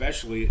Mission,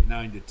 especially at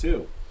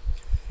 9-2.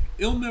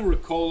 Il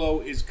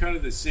Miracolo is kind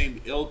of the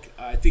same ilk.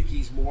 I think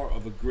he's more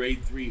of a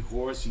grade 3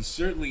 horse. He's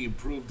certainly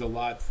improved a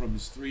lot from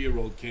his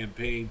 3-year-old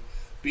campaign.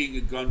 Being a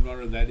gun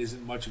runner, that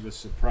isn't much of a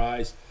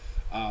surprise.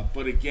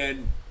 But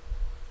again,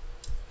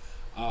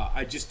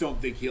 I just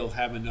don't think he'll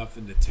have enough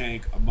in the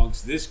tank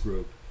amongst this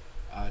group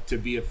to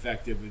be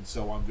effective, and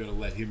so I'm going to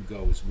let him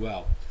go as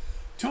well.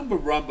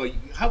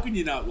 Tumbarumba, how can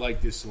you not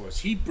like this horse?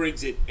 He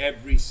brings it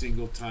every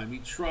single time. He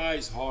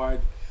tries hard.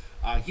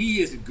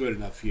 He isn't good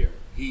enough here.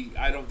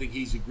 I don't think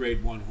he's a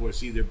grade 1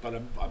 horse either, but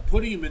I'm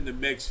putting him in the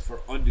mix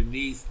for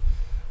underneath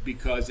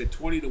because at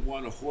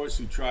 20-1, a horse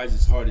who tries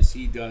as hard as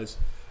he does,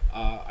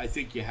 I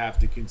think you have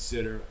to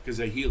consider, because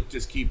he'll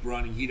just keep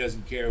running. He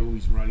doesn't care who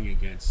he's running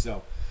against.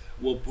 So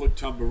we'll put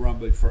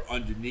Tumbarumba for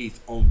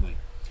underneath only.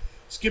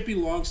 Skippy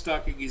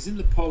Longstocking is in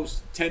the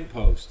post, 10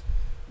 post,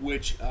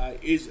 which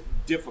is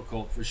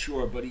difficult for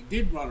sure, but he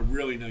did run a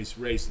really nice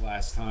race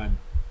last time,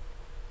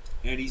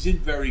 and he's in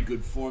very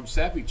good form.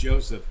 Savvy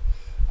Joseph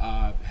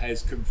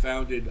has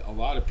confounded a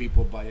lot of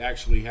people by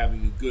actually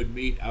having a good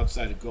meet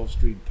outside of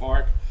Gulfstream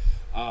Park.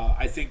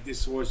 I think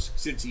this horse,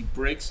 since he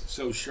breaks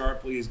so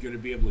sharply, is going to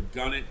be able to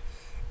gun it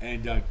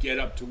and get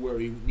up to where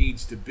he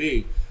needs to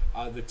be.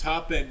 The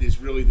top end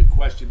is really the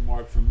question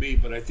mark for me,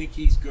 but I think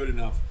he's good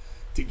enough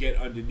to get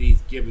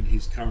underneath given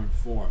his current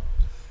form.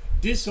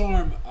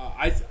 Disarm,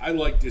 I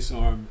like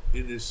Disarm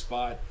in this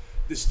spot.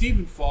 The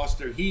Stephen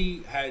Foster,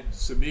 he had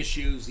some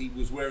issues. He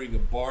was wearing a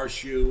bar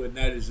shoe, and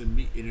that is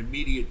an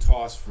immediate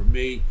toss for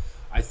me.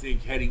 I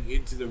think heading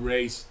into the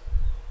race,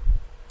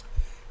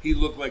 he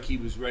looked like he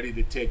was ready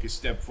to take a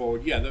step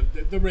forward. Yeah,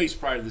 the race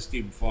prior to the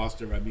Stephen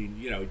Foster, I mean,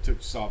 you know, he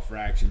took soft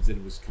fractions, and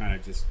it was kind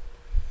of just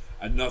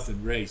a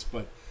nothing race.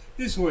 But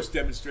this horse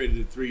demonstrated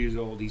at 3 years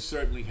old. He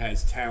certainly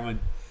has talent,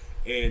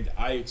 and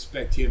I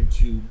expect him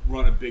to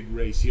run a big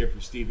race here for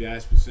Steve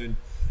Asmussen.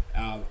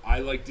 I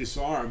like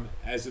Disarm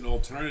as an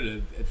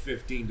alternative at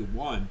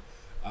 15-1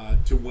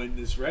 to win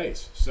this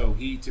race. So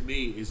he, to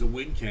me, is a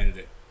win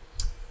candidate.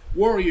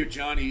 Warrior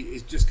Johnny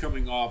is just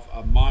coming off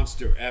a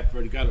monster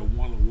effort. He got a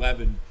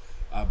 111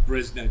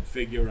 Brisnet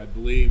figure, I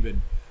believe,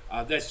 and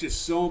that's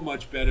just so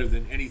much better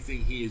than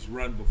anything he has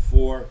run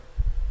before.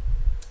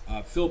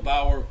 Phil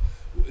Bauer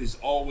is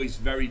always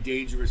very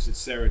dangerous at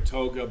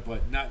Saratoga,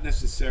 but not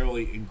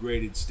necessarily in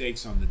graded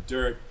stakes on the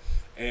dirt.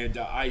 And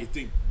I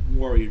think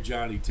Warrior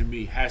Johnny, to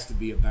me, has to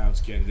be a bounce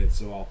candidate,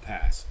 so I'll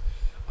pass.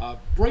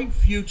 Bright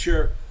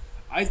Future,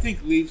 I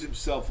think, leaves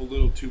himself a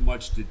little too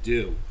much to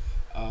do.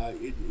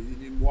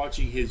 In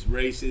watching his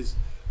races,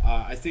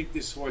 I think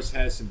this horse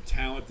has some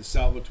talent. The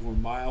Salvatore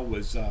Mile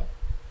was,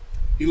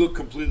 he looked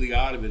completely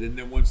out of it, and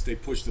then once they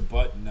pushed the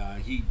button,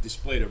 he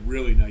displayed a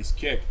really nice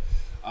kick.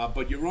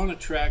 But you're on a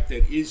track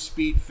that is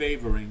speed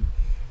favoring,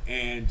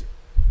 and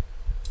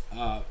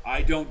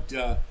I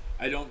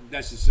don't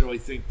necessarily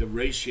think the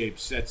race shape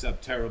sets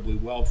up terribly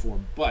well for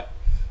him, but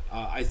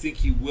I think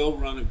he will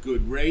run a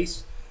good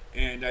race,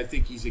 and I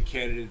think he's a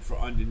candidate for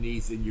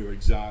underneath in your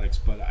exotics,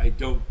 but I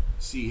don't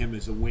see him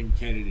as a win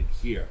candidate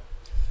here.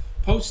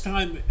 Post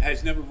Time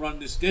has never run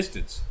this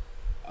distance.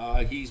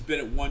 He's been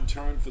at one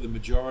turn for the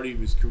majority of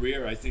his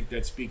career. I think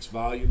that speaks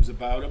volumes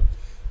about him.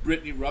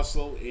 Brittany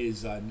Russell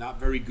is not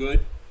very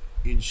good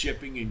in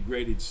shipping and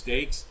graded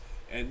stakes,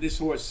 and this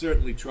horse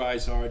certainly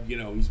tries hard. You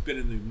know, he's been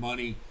in the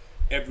money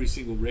every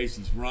single race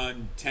he's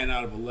run, 10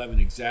 out of 11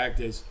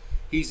 exactas.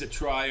 He's a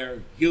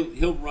trier.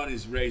 He'll run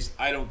his race.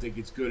 I don't think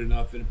it's good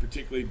enough, and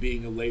particularly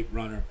being a late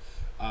runner,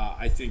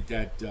 I think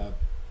that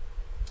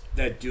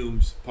that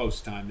dooms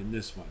Post Time in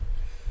this one.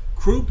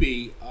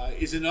 Krupe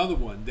is another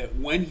one that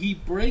when he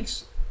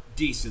breaks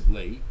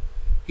decently,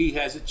 he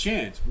has a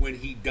chance. When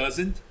he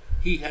doesn't,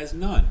 he has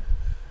none.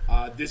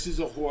 This is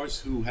a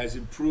horse who has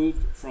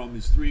improved from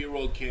his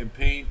 3-year-old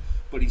campaign,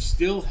 but he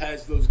still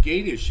has those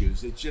gait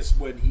issues. It's just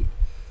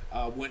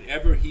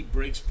whenever he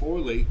breaks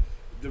poorly,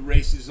 the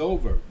race is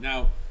over.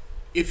 Now,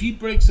 if he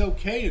breaks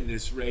okay in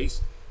this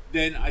race,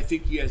 then I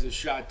think he has a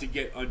shot to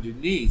get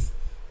underneath.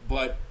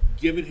 But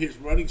given his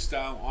running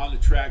style on the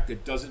track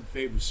that doesn't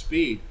favor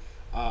speed,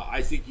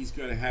 I think he's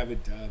going to have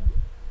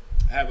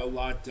a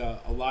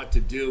lot to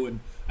do.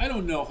 And I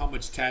don't know how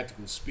much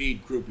tactical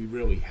speed Krupe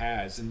really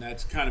has, and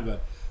that's kind of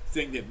a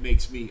thing that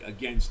makes me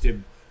against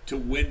him to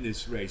win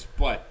this race.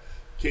 But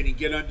can he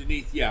get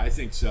underneath? Yeah, I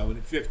think so. And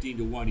at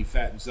 15-1, he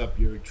fattens up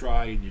your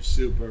try and your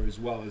super as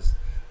well as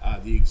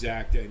the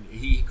exact, and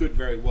he could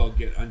very well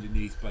get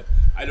underneath, but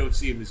I don't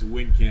see him as a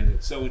win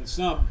candidate. So in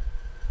sum,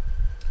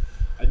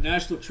 a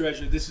National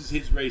Treasure, this is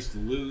his race to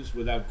lose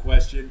without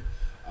question,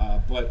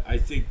 but I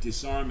think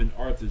Disarm and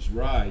Arthur's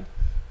Ride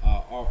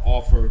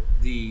offer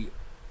the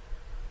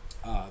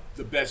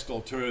best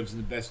alternatives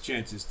and the best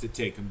chances to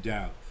take him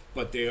down,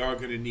 but they are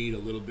going to need a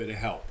little bit of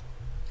help.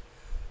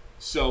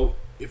 So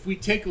if we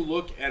take a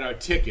look at our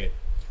ticket,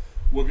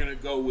 we're going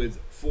to go with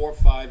 4,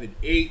 5, and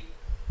 8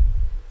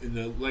 in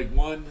the leg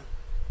 1,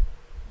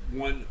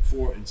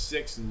 4, and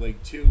 6 in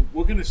leg 2.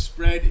 We're going to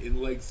spread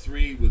in leg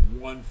 3 with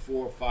 1,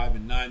 4, 5,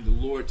 and 9. The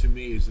Lure to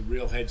me is a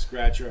real head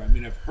scratcher. I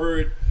mean, I've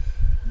heard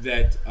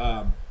that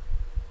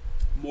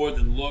More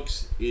Than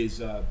Looks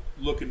is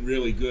looking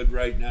really good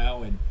right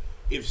now, and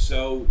if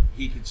so,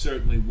 he could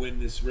certainly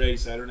win this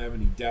race. I don't have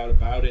any doubt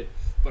about it,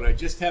 but I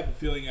just have a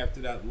feeling after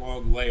that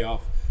long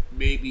layoff,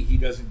 maybe he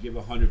doesn't give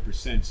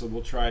 100%, so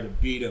we'll try to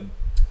beat him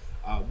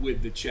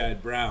with the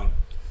Chad Brown.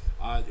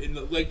 In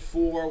the leg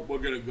 4, we're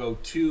going to go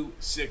 2,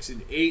 6,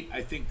 and 8.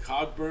 I think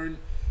Cogburn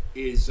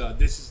is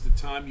this is the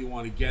time you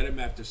want to get him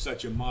after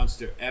such a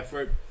monster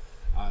effort.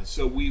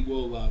 So we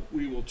will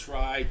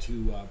try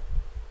to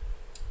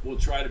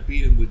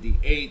beat him with the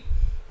 8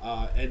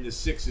 and the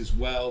 6 as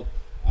well.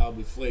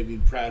 With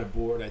Flavian Pratt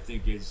aboard, I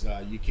think is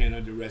you can't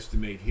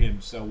underestimate him.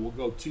 So we'll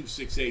go 2,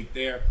 6, 8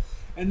 there,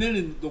 and then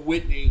in the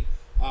Whitney,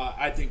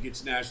 I think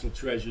it's National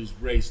Treasure's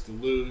race to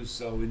lose.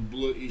 So in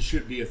blue, it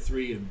should be a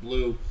 3 in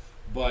blue.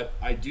 But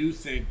I do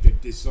think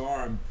that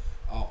Disarm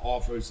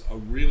offers a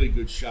really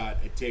good shot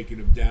at taking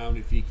him down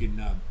if he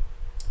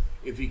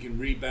can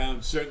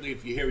rebound. Certainly,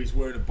 if you hear he's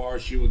wearing a bar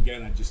shoe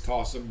again, I just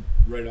toss him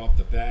right off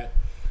the bat.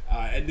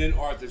 And then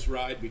Arthur's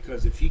Ride,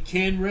 because if he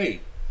can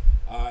rate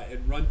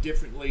and run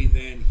differently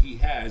than he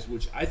has,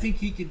 which I think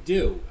he can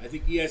do, I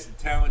think he has the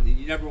talent, and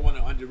you never want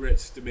to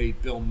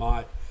underestimate Bill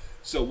Mott.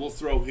 So we'll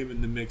throw him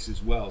in the mix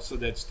as well. So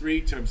that's 3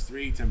 times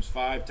 3 times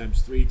 5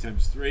 times 3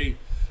 times 3.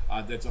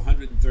 That's a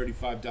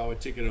 $135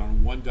 ticket on a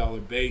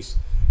 $1 base,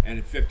 and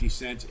at 50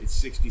 cents,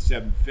 it's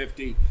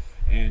 $67.50.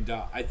 And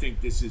I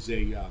think this is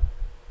a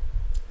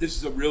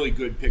really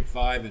good pick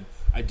 5, and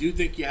I do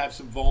think you have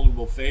some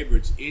vulnerable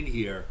favorites in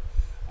here.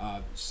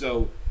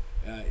 So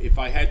if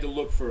I had to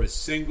look for a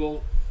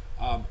single,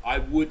 I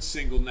would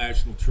single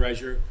National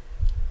Treasure,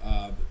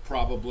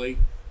 probably.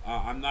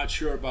 I'm not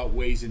sure about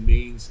Ways and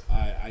Means.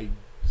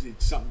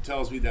 Something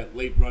tells me that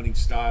late running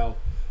style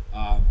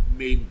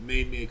may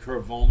make her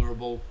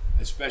vulnerable,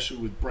 especially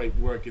with Bright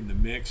Work in the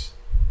mix.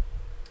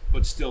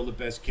 But still the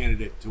best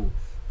candidate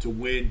to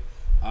win.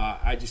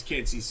 I just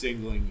can't see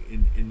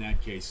singling in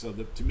that case. So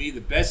to me,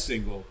 the best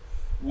single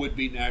would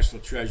be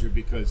National Treasure,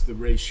 because the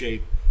race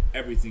shape,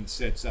 everything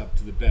sets up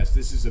to the best.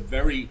 This is a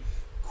very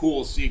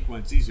cool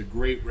sequence. These are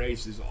great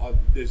races.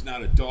 There's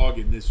not a dog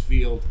in this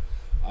field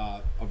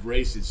of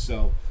races,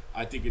 so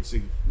I think it's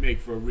a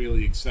make for a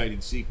really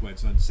exciting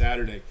sequence on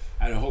Saturday.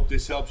 And I hope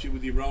this helps you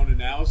with your own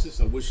analysis.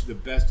 I wish you the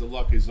best of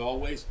luck as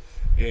always,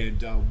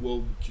 and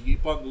we'll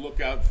keep on the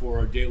lookout for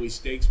our daily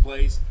stakes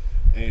plays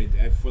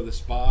and for the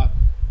spa.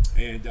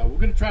 And we're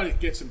going to try to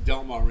get some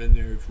Del Mar in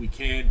there if we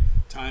can.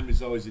 Time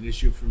is always an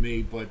issue for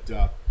me, but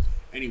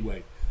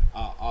anyway,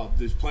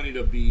 there's plenty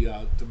to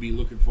be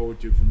looking forward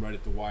to from Right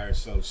at the Wire.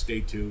 So stay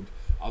tuned.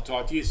 I'll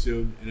talk to you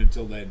soon, and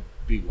until then,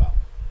 be well.